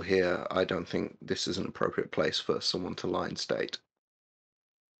fall here, I don't think this is an appropriate place for someone to lie in state.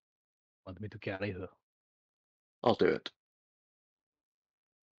 Want me to carry her? I'll do it.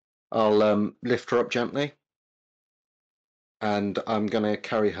 I'll lift her up gently, and I'm gonna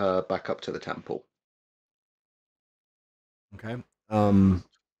carry her back up to the temple. Okay.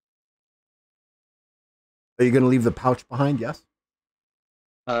 Are you going to leave the pouch behind? Yes.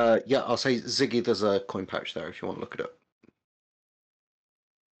 Yeah, I'll say, Ziggy, there's a coin pouch there if you want to look it up.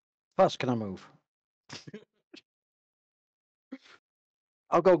 Fast can I move?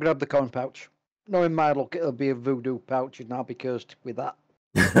 I'll go grab the coin pouch. Knowing my luck, it'll be a voodoo pouch and I'll be cursed with that.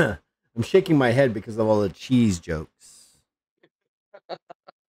 I'm shaking my head because of all the cheese jokes.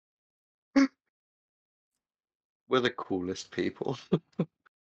 We're the coolest people.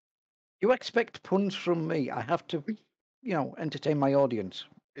 You expect puns from me. I have to, entertain my audience.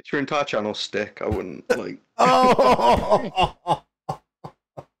 It's your entire channel stick. I wouldn't like. Oh!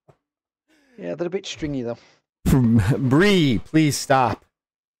 Yeah, they're a bit stringy though. Bree, please stop.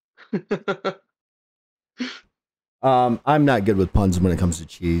 I'm not good with puns when it comes to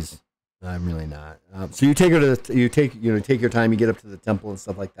cheese. I'm really not. So you take her to take your time. You get up to the temple and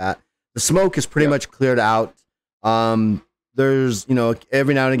stuff like that. The smoke is pretty much cleared out. There's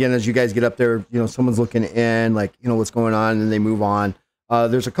every now and again as you guys get up there, someone's looking in, like what's going on, and they move on.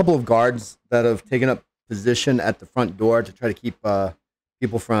 There's a couple of guards that have taken up position at the front door to try to keep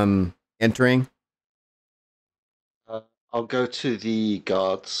people from entering. I'll go to the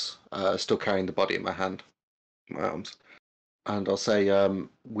guards, still carrying the body in my hand, my arms, and I'll say,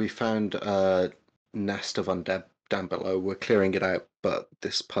 we found a nest of undead down below. We're clearing it out, but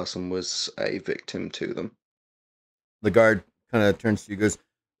this person was a victim to them. The guard kind of turns to you, goes,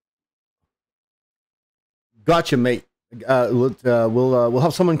 "Gotcha, mate. We'll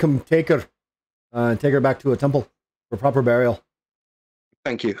have someone come take her back to a temple for proper burial."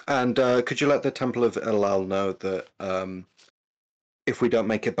 Thank you. And could you let the Temple of Elal know that if we don't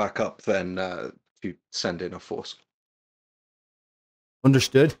make it back up, then you send in a force?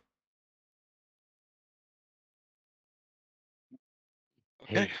 Understood.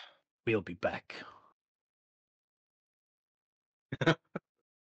 Okay. Hey, we'll be back.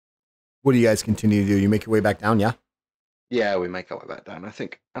 What do you guys continue to do? You make your way back down, yeah? Yeah, we make our way back down, I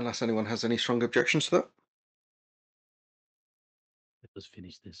think, unless anyone has any strong objections to that. Let's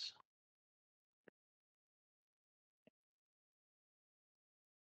finish this.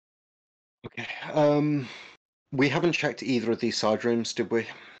 Okay. We haven't checked either of these side rooms, did we?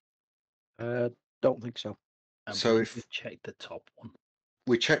 Don't think so. So we if check the top one.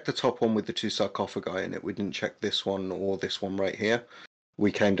 We checked the top one with the 2 sarcophagi in it. We didn't check this one or this one right here.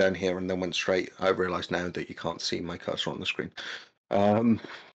 We came down here and then went straight. I realise now that you can't see my cursor on the screen. Oh,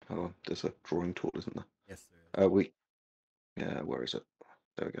 there's a drawing tool, isn't there? Yes, there is. Yeah, where is it?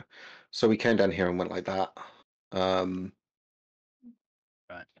 There we go. So we came down here and went like that. Right.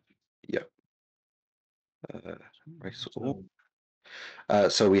 Yep.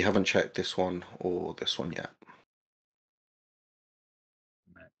 So we haven't checked this one or this one yet.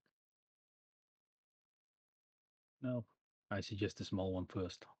 Right. No, I suggest the small one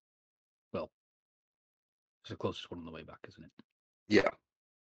first. Well, it's the closest one on the way back, isn't it? Yeah.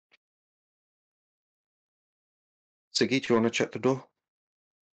 Siggy, do you want to check the door?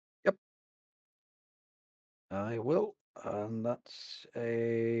 Yep. I will. And that's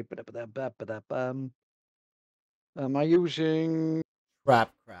a... Am I using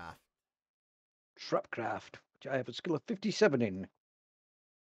Trapcraft. Trapcraft, which I have a skill of 57 in?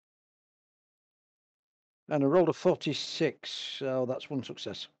 And I rolled a 46, so that's one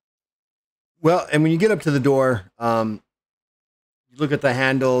success. Well, and when you get up to the door, you look at the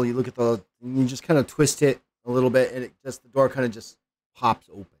handle, you just kind of twist it a little bit, and the door kind of just pops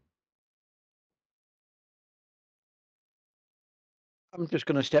open. I'm just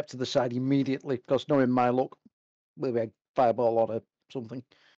going to step to the side immediately, because knowing my luck, maybe a fireball or something.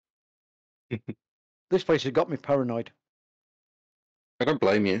 This place has got me paranoid. I don't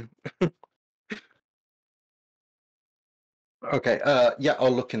blame you. Okay, yeah,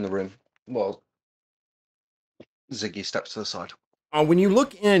 I'll look in the room. Well, Ziggy steps to the side. When you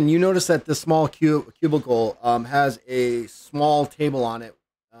look in, you notice that the small cubicle has a small table on it,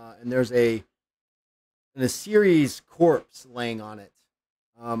 and there's a series corpse laying on it.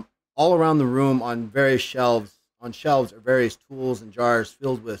 All around the room on various shelves are various tools and jars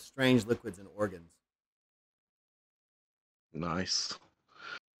filled with strange liquids and organs. Nice.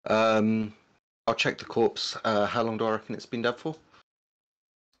 I'll check the corpse. How long do I reckon it's been dead for?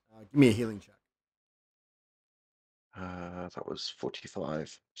 Give me a healing check. That was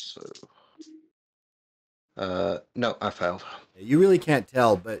 45. So, no, I failed. You really can't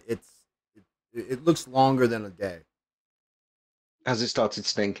tell, but it looks longer than a day. Has it started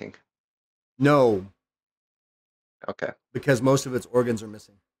stinking? No. Okay. Because most of its organs are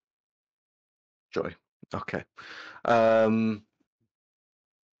missing. Joy. Okay.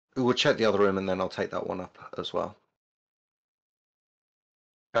 We'll check the other room and then I'll take that one up as well.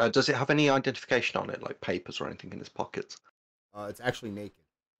 Does it have any identification on it, like papers or anything in its pockets? It's actually naked.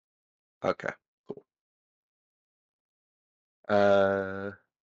 Okay, cool.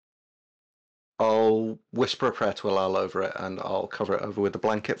 I'll whisper a prayer to Alal over it and I'll cover it over with a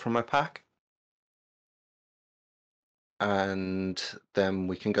blanket from my pack. And then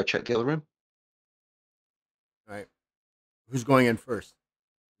we can go check the other room. All right. Who's going in first?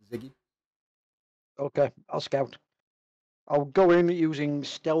 Ziggy? Okay, I'll scout. I'll go in using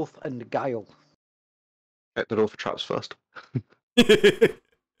stealth and guile. Check the door for traps first. Okay,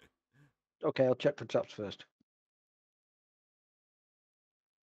 I'll check for traps first.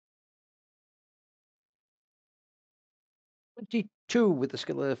 $22 with the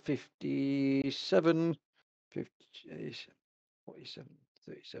skill of 57, 47,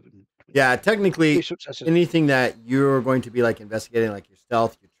 37. 20. Yeah, technically, anything that you're going to be like investigating, like your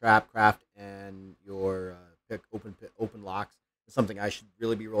stealth, your trap craft, and your pick open locks, is something I should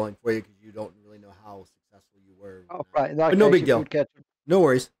really be rolling for you because you don't really know how successful you were. Oh, right. But no big deal. No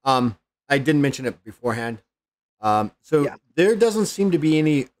worries. I didn't mention it beforehand. So yeah. There doesn't seem to be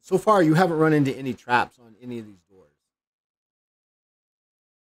any. So far, you haven't run into any traps on any of these doors.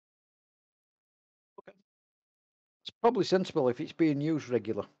 Probably sensible if it's being used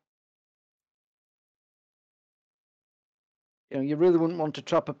regular. You know, you really wouldn't want to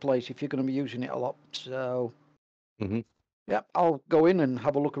trap a place if you're going to be using it a lot. So, yeah, I'll go in and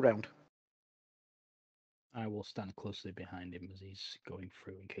have a look around. I will stand closely behind him as he's going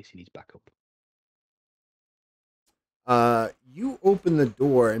through in case he needs backup. You open the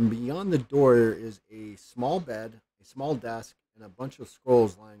door, and beyond the door is a small bed, a small desk, and a bunch of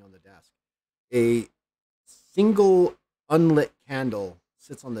scrolls lying on the desk. A single unlit candle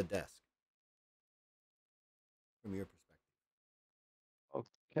sits on the desk from your perspective.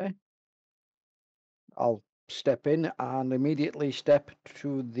 Okay. I'll step in and immediately step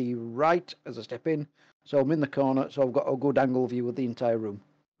to the right as I step in. So I'm in the corner, so I've got a good angle view of the entire room.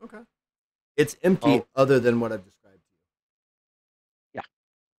 Okay. It's empty other than what I've described to you. Yeah.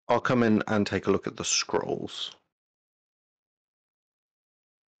 I'll come in and take a look at the scrolls.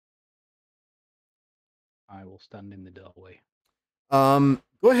 I will stand in the doorway.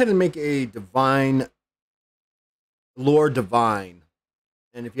 Go ahead and make a lore divine.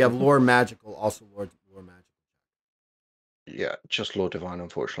 And if you have lore magical, also lore magical. Yeah, just lore divine,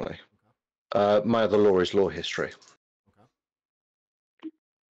 unfortunately. Okay. My other lore is lore history.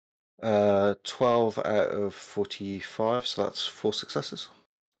 Okay. 12 out of 45, so that's 4 successes.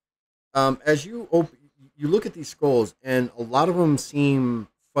 As you look at these scrolls, and a lot of them seem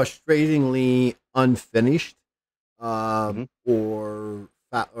frustratingly unfinished, or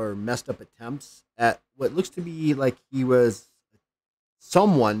messed up attempts at what looks to be like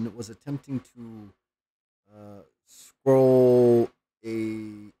someone was attempting to scroll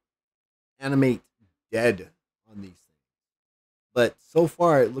animate dead on these things. But so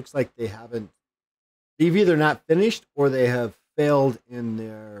far, it looks like they've either not finished or they have failed in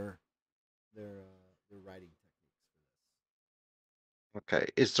their writing techniques. Okay.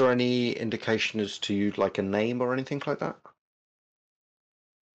 Is there any indication as to like a name or anything like that?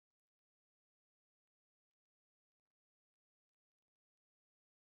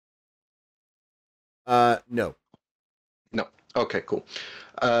 No. No. Okay, cool.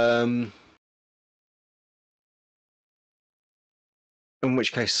 In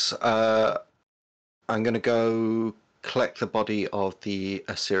which case, I'm going to go collect the body of the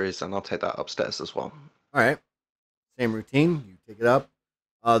Assyrians, and I'll take that upstairs as well. All right. Same routine. You take it up.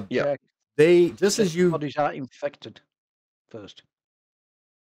 Yeah. They just as you bodies are infected first.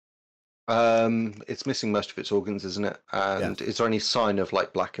 It's missing most of its organs, isn't it? And Yes. Is there any sign of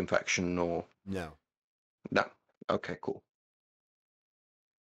like black infection or no? No. Okay, cool.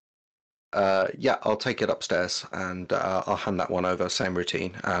 Yeah, I'll take it upstairs and I'll hand that one over. Same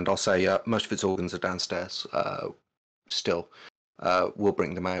routine, and I'll say most of its organs are downstairs. Still, we'll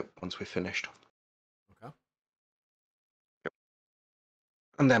bring them out once we've finished. Okay. Yep.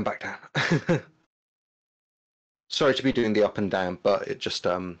 And then back down. Sorry to be doing the up and down, but it just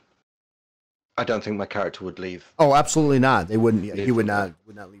I don't think my character would leave. Oh, absolutely not. They wouldn't. Yeah, he would not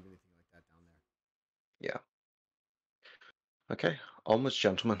leave anything like that down there. Yeah. Okay, onwards,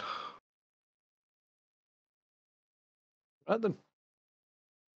 gentlemen. Right then.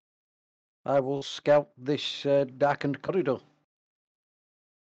 I will scout this darkened corridor.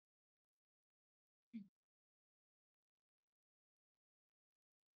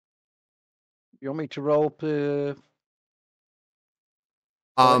 You want me to roll? No,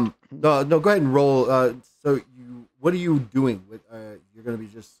 go ahead and roll. What are you doing? You're going to be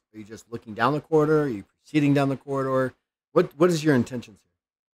are you just looking down the corridor? Are you proceeding down the corridor? What is your intentions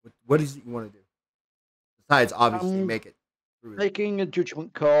here? What is it you want to do? Besides, obviously, make it through. Making a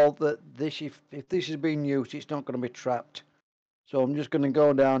judgment call that if this is being used, it's not going to be trapped. So I'm just going to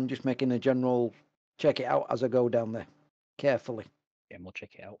go down, just making a general check it out as I go down there, carefully. Yeah, we'll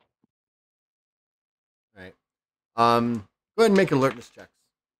check it out. Right. Go ahead and make alertness checks,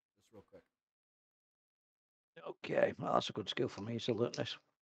 just real quick. Okay, well, that's a good skill for me. It's alertness.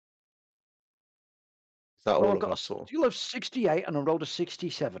 Is that all I've of got us? a skill of 68 and I rolled a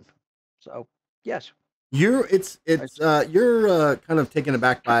 67. So yes. You're kind of taken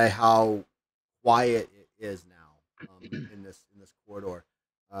aback by how quiet it is now in this corridor.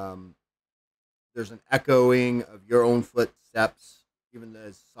 There's an echoing of your own footsteps, even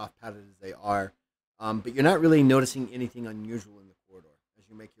as soft padded as they are. But you're not really noticing anything unusual in the corridor as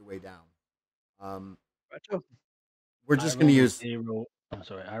you make your way down. We're just going to use zero. I'm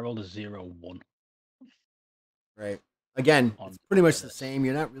sorry, I rolled a 0-1. Right. Again, it's pretty much the same.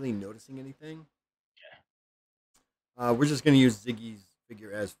 You're not really noticing anything. Yeah. We're just going to use Ziggy's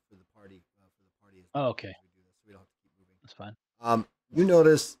figure as for the party. Oh, okay. We do this, so we don't have to keep moving. That's fine. You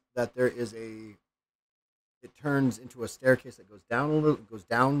notice that there is it turns into a staircase that goes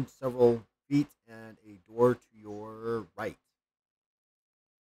down several feet and a door to your right.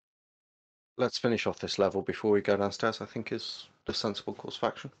 Let's finish off this level before we go downstairs, I think is the sensible course of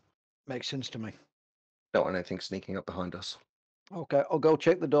action. Makes sense to me. Don't want anything sneaking up behind us. Okay, I'll go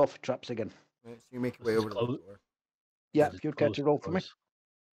check the door for traps again. Right, so you make your way over to the door. Yeah, Is it if you'd care to closed? roll for me.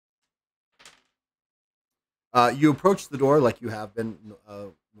 You approach the door like you have been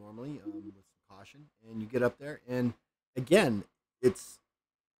normally, with some caution, and you get up there. And again,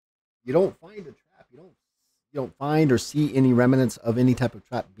 you don't find a trap. You don't find or see any remnants of any type of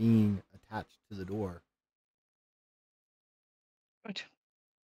trap being attached to the door. Right.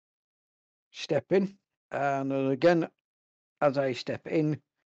 Step in, and then again, as I step in,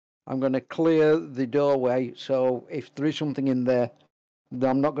 I'm going to clear the doorway. So if there is something in there, then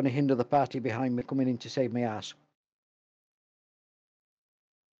I'm not going to hinder the party behind me coming in to save my ass.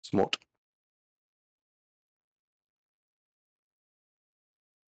 Smart.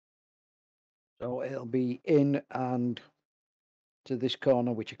 So it'll be in and to this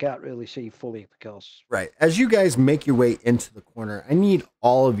corner, which I can't really see fully because. Right. As you guys make your way into the corner, I need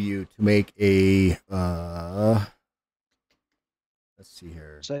all of you to make a. Let's see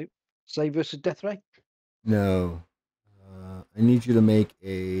here. Save versus death ray? No. I need you to make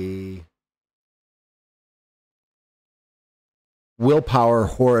a willpower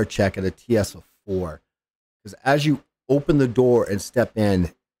horror check at a TS of 4. Because as you open the door and step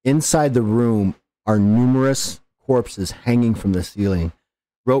in, inside the room are numerous corpses hanging from the ceiling,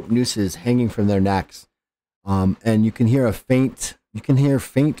 rope nooses hanging from their necks, and you can hear faint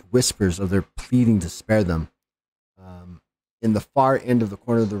whispers of their pleading to spare them. In the far end of the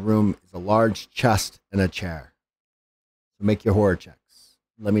corner of the room is a large chest and a chair. So make your horror checks.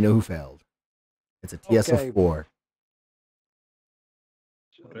 Let me know who failed. It's a TS of 4.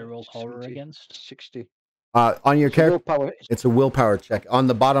 What do I roll horror against? 60. On your character, Willpower. it's a willpower check. On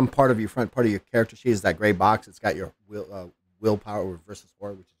the bottom part of your front part of your character sheet is that gray box. It's got your willpower versus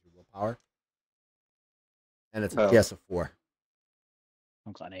horror, which is your willpower, and it's a TS of 4.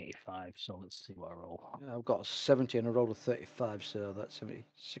 I've got an 85, so let's see what I roll. Yeah, I've got a 70 and I rolled a 35, so that's 70,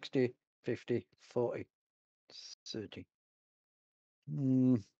 60, 50, 40, 30.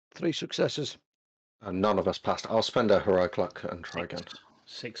 3 successes. None of us passed. I'll spend a heroic luck and try again.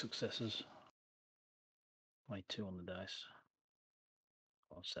 6 successes. 22 on the dice.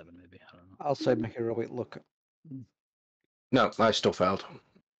 Or 7 maybe, I don't know. I'll say my heroic luck. No, I still failed.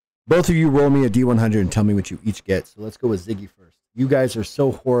 Both of you roll me a D100 and tell me what you each get. So let's go with Ziggy first. You guys are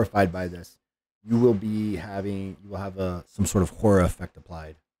so horrified by this. You will have some sort of horror effect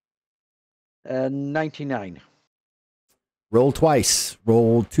applied. 99. Roll twice.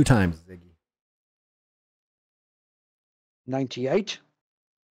 Roll 2 times, Ziggy. 98.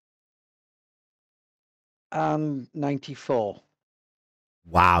 And 94.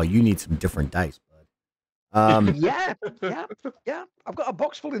 Wow, you need some different dice, bud. Yeah. I've got a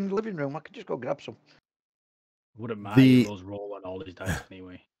box full in the living room. I can just go grab some. Wouldn't mind if those roll on all these dice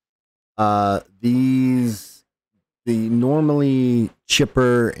anyway. The normally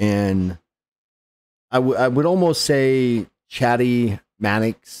chipper and I would almost say chatty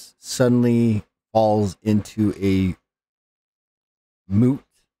Mannix suddenly falls into a mute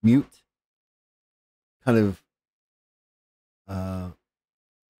kind of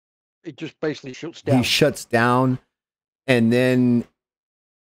it just basically shuts down. He shuts down and then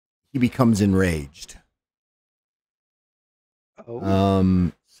he becomes enraged.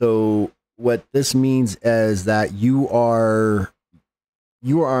 Oh. So what this means is that you are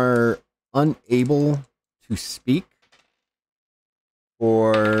unable to speak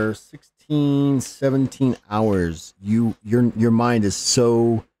for 16, 17 hours. Your mind is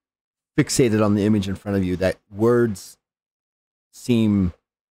so fixated on the image in front of you that words seem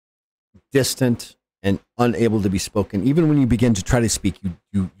distant and unable to be spoken. Even when you begin to try to speak,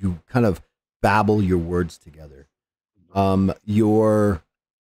 you kind of babble your words together. Your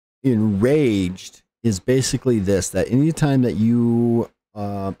enraged is basically this, that anytime that you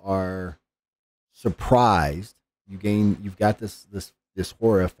are surprised, you've got this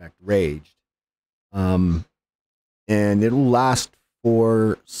horror effect, raged, and it'll last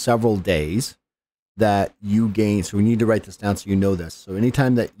for several days that you gain. So we need to write this down so you know this. So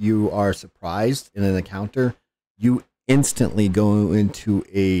anytime that you are surprised in an encounter, you instantly go into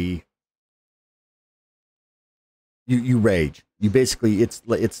you rage. You basically, it's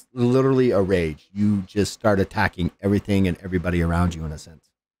literally a rage. You just start attacking everything and everybody around you in a sense.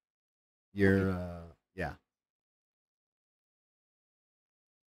 Yeah.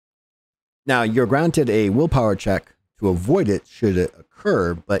 Now you're granted a willpower check to avoid it should it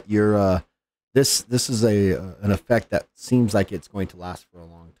occur, but you're this is an effect that seems like it's going to last for a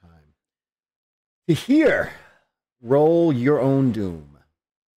long time. To hear, roll your own doom.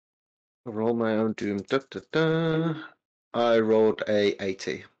 Roll my own doom. Da, da, da. I rolled a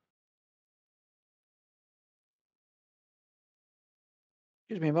 80.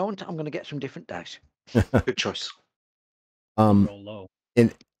 Excuse me a moment. I'm going to get some different dice. Good choice. Roll low.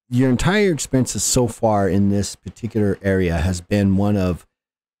 And your entire experiences so far in this particular area has been one of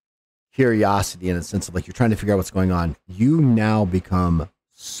curiosity, in a sense of like you're trying to figure out what's going on. You now become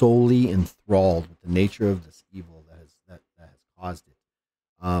solely enthralled with the nature of this evil that has caused it.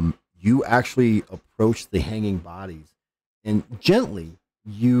 You actually approach the hanging bodies and gently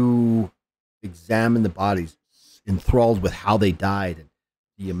you examine the bodies, enthralled with how they died and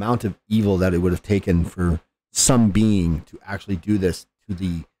the amount of evil that it would have taken for some being to actually do this to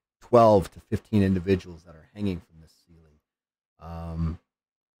the 12 to 15 individuals that are hanging from this ceiling.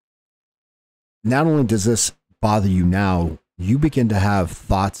 Not only does this bother you now, you begin to have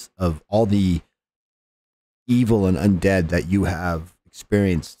thoughts of all the evil and undead that you have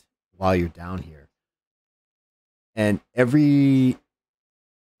experienced while you're down here. And it's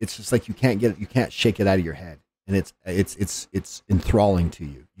just like you can't shake it out of your head. And it's enthralling to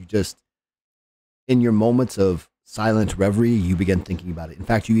you. You just, in your moments of silent reverie, you begin thinking about it. In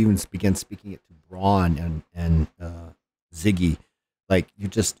fact, you even begin speaking it to Braun and Ziggy. Like, you're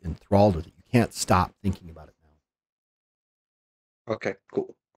just enthralled with it. You can't stop thinking about it now. Okay,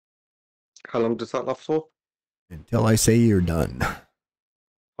 cool. How long does that last for? Until I say you're done.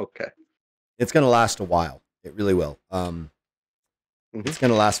 Okay. It's going to last a while. It really will. It's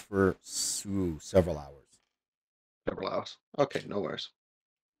going to last for several hours. Several hours. Okay, no worries.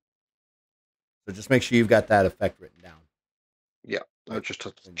 So just make sure you've got that effect written down. Yeah, I just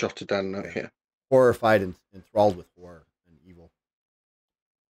jotted down a note here. Horrified and enthralled with horror and evil.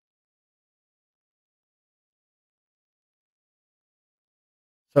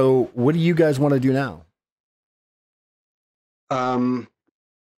 So what do you guys want to do now?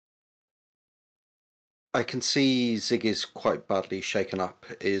 I can see Ziggy's quite badly shaken up.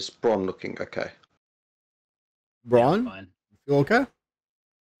 Is Bron looking okay? Braun? Yeah, I'm fine. You feel okay?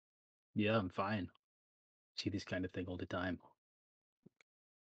 Yeah, I'm fine. See this kind of thing all the time.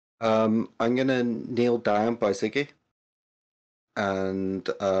 I'm gonna kneel down by Ziggy, and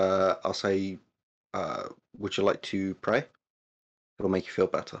I'll say, "Would you like to pray? It'll make you feel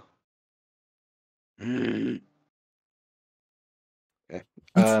better." Okay.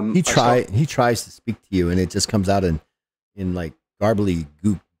 He tries to speak to you, and it just comes out in like garbly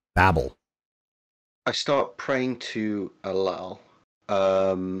goop babble. I start praying to Alal.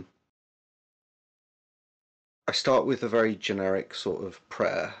 I start with a very generic sort of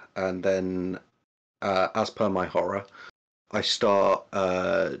prayer, and then, as per my horror, I start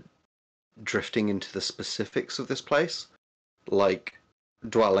drifting into the specifics of this place, like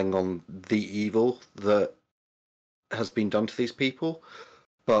dwelling on the evil that has been done to these people,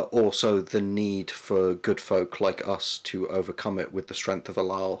 but also the need for good folk like us to overcome it with the strength of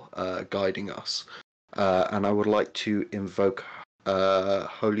Alal guiding us. And I would like to invoke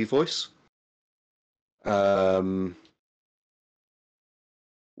Holy Voice,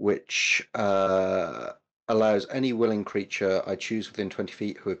 which allows any willing creature I choose within 20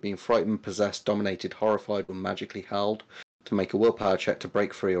 feet who have been frightened, possessed, dominated, horrified, or magically held to make a willpower check to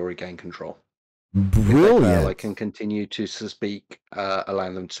break free or regain control. Brilliant. If they fail, I can continue to speak,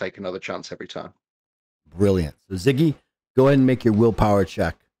 allowing them to take another chance every time. Brilliant. So Ziggy, go ahead and make your willpower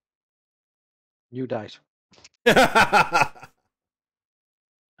check. New dice. At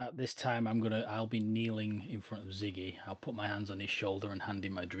this time, I'll be kneeling in front of Ziggy. I'll put my hands on his shoulder and hand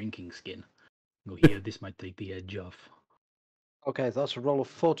him my drinking skin. Go here, this might take the edge off. Okay, that's a roll of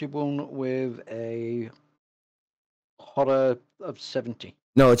 41 with a horror of 70.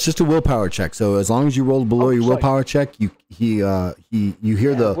 No, it's just a willpower check. So as long as you roll below your willpower check, you hear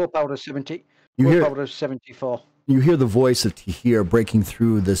the willpower of 70. You willpower hear of 74. You hear the voice of Tahir breaking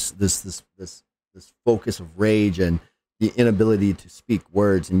through this focus of rage and the inability to speak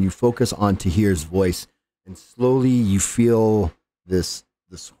words, and you focus on Tahir's voice, and slowly you feel this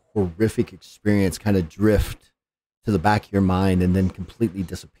horrific experience kind of drift to the back of your mind and then completely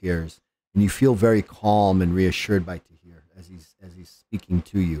disappears, and you feel very calm and reassured by Tahir as he's speaking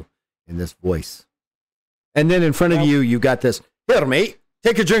to you in this voice. And then in front of you, you've got this, "Here, mate,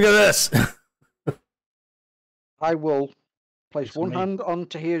 take a drink of this." I will place one hand on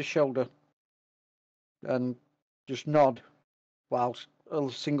Tahir's shoulder and just nod whilst a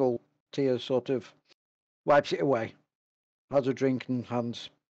single tear sort of wipes it away. Has a drink and hands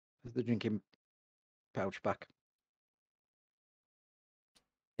the drinking pouch back.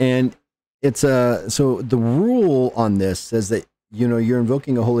 And it's so the rule on this says that you're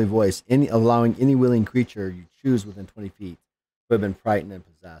invoking a holy voice, allowing any willing creature you choose within 20 feet who have been frightened and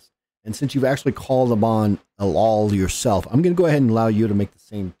possessed. And since you've actually called upon all yourself, I'm going to go ahead and allow you to make the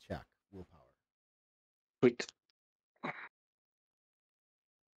same check. Willpower. Sweet.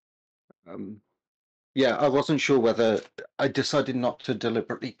 Yeah, I wasn't sure whether I decided not to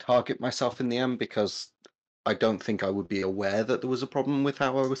deliberately target myself in the end because I don't think I would be aware that there was a problem with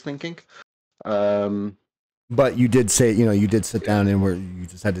how I was thinking. But you did say, you did sit down and where you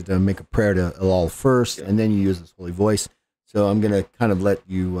decided to make a prayer to Elal first, and then you use this holy voice. So I'm gonna kind of let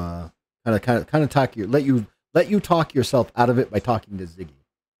you let you talk yourself out of it by talking to Ziggy.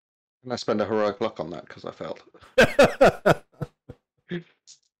 Can I spend a heroic luck on that because I failed?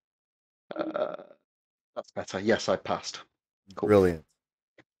 That's better. Yes, I passed. Cool. Brilliant.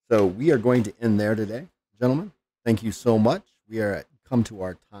 So we are going to end there today, gentlemen. Thank you so much. We are come to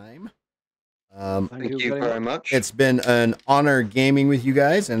our time. Thank you very much. It's been an honor gaming with you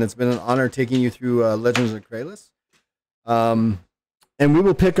guys, and it's been an honor taking you through Legends of Kralis. And we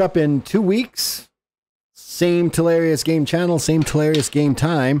will pick up in 2 weeks. Same Hilarious Game channel, same Hilarious Game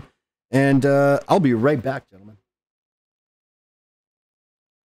time. And I'll be right back, gentlemen.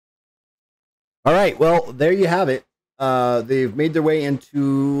 All right, well, there you have it. They've made their way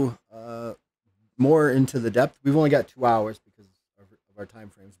into more into the depth. We've only got 2 hours because of our time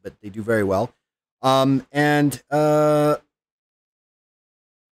frames, but they do very well. And I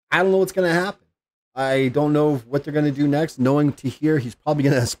don't know what's going to happen. I don't know what they're going to do next. Knowing Tahir, he's probably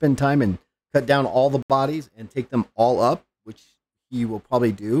going to spend time and cut down all the bodies and take them all up, which he will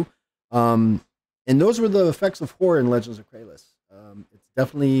probably do. And those were the effects of horror in Legends of Kralis. It's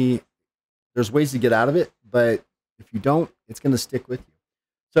definitely, there's ways to get out of it, but if you don't, it's going to stick with you.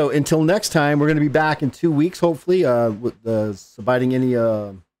 So until next time, we're going to be back in 2 weeks, hopefully, with abiding any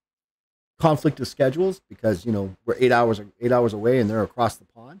conflict of schedules, because we're 8 hours away and they're across the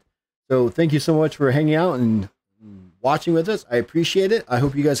pond. So thank you so much for hanging out and watching with us. I appreciate it. I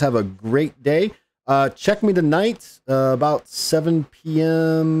hope you guys have a great day. Check me tonight about 7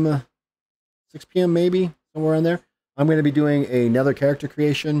 p.m., 6 p.m. maybe, somewhere in there. I'm going to be doing another character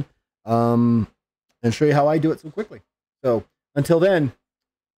creation and show you how I do it so quickly. So until then,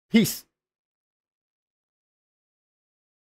 peace.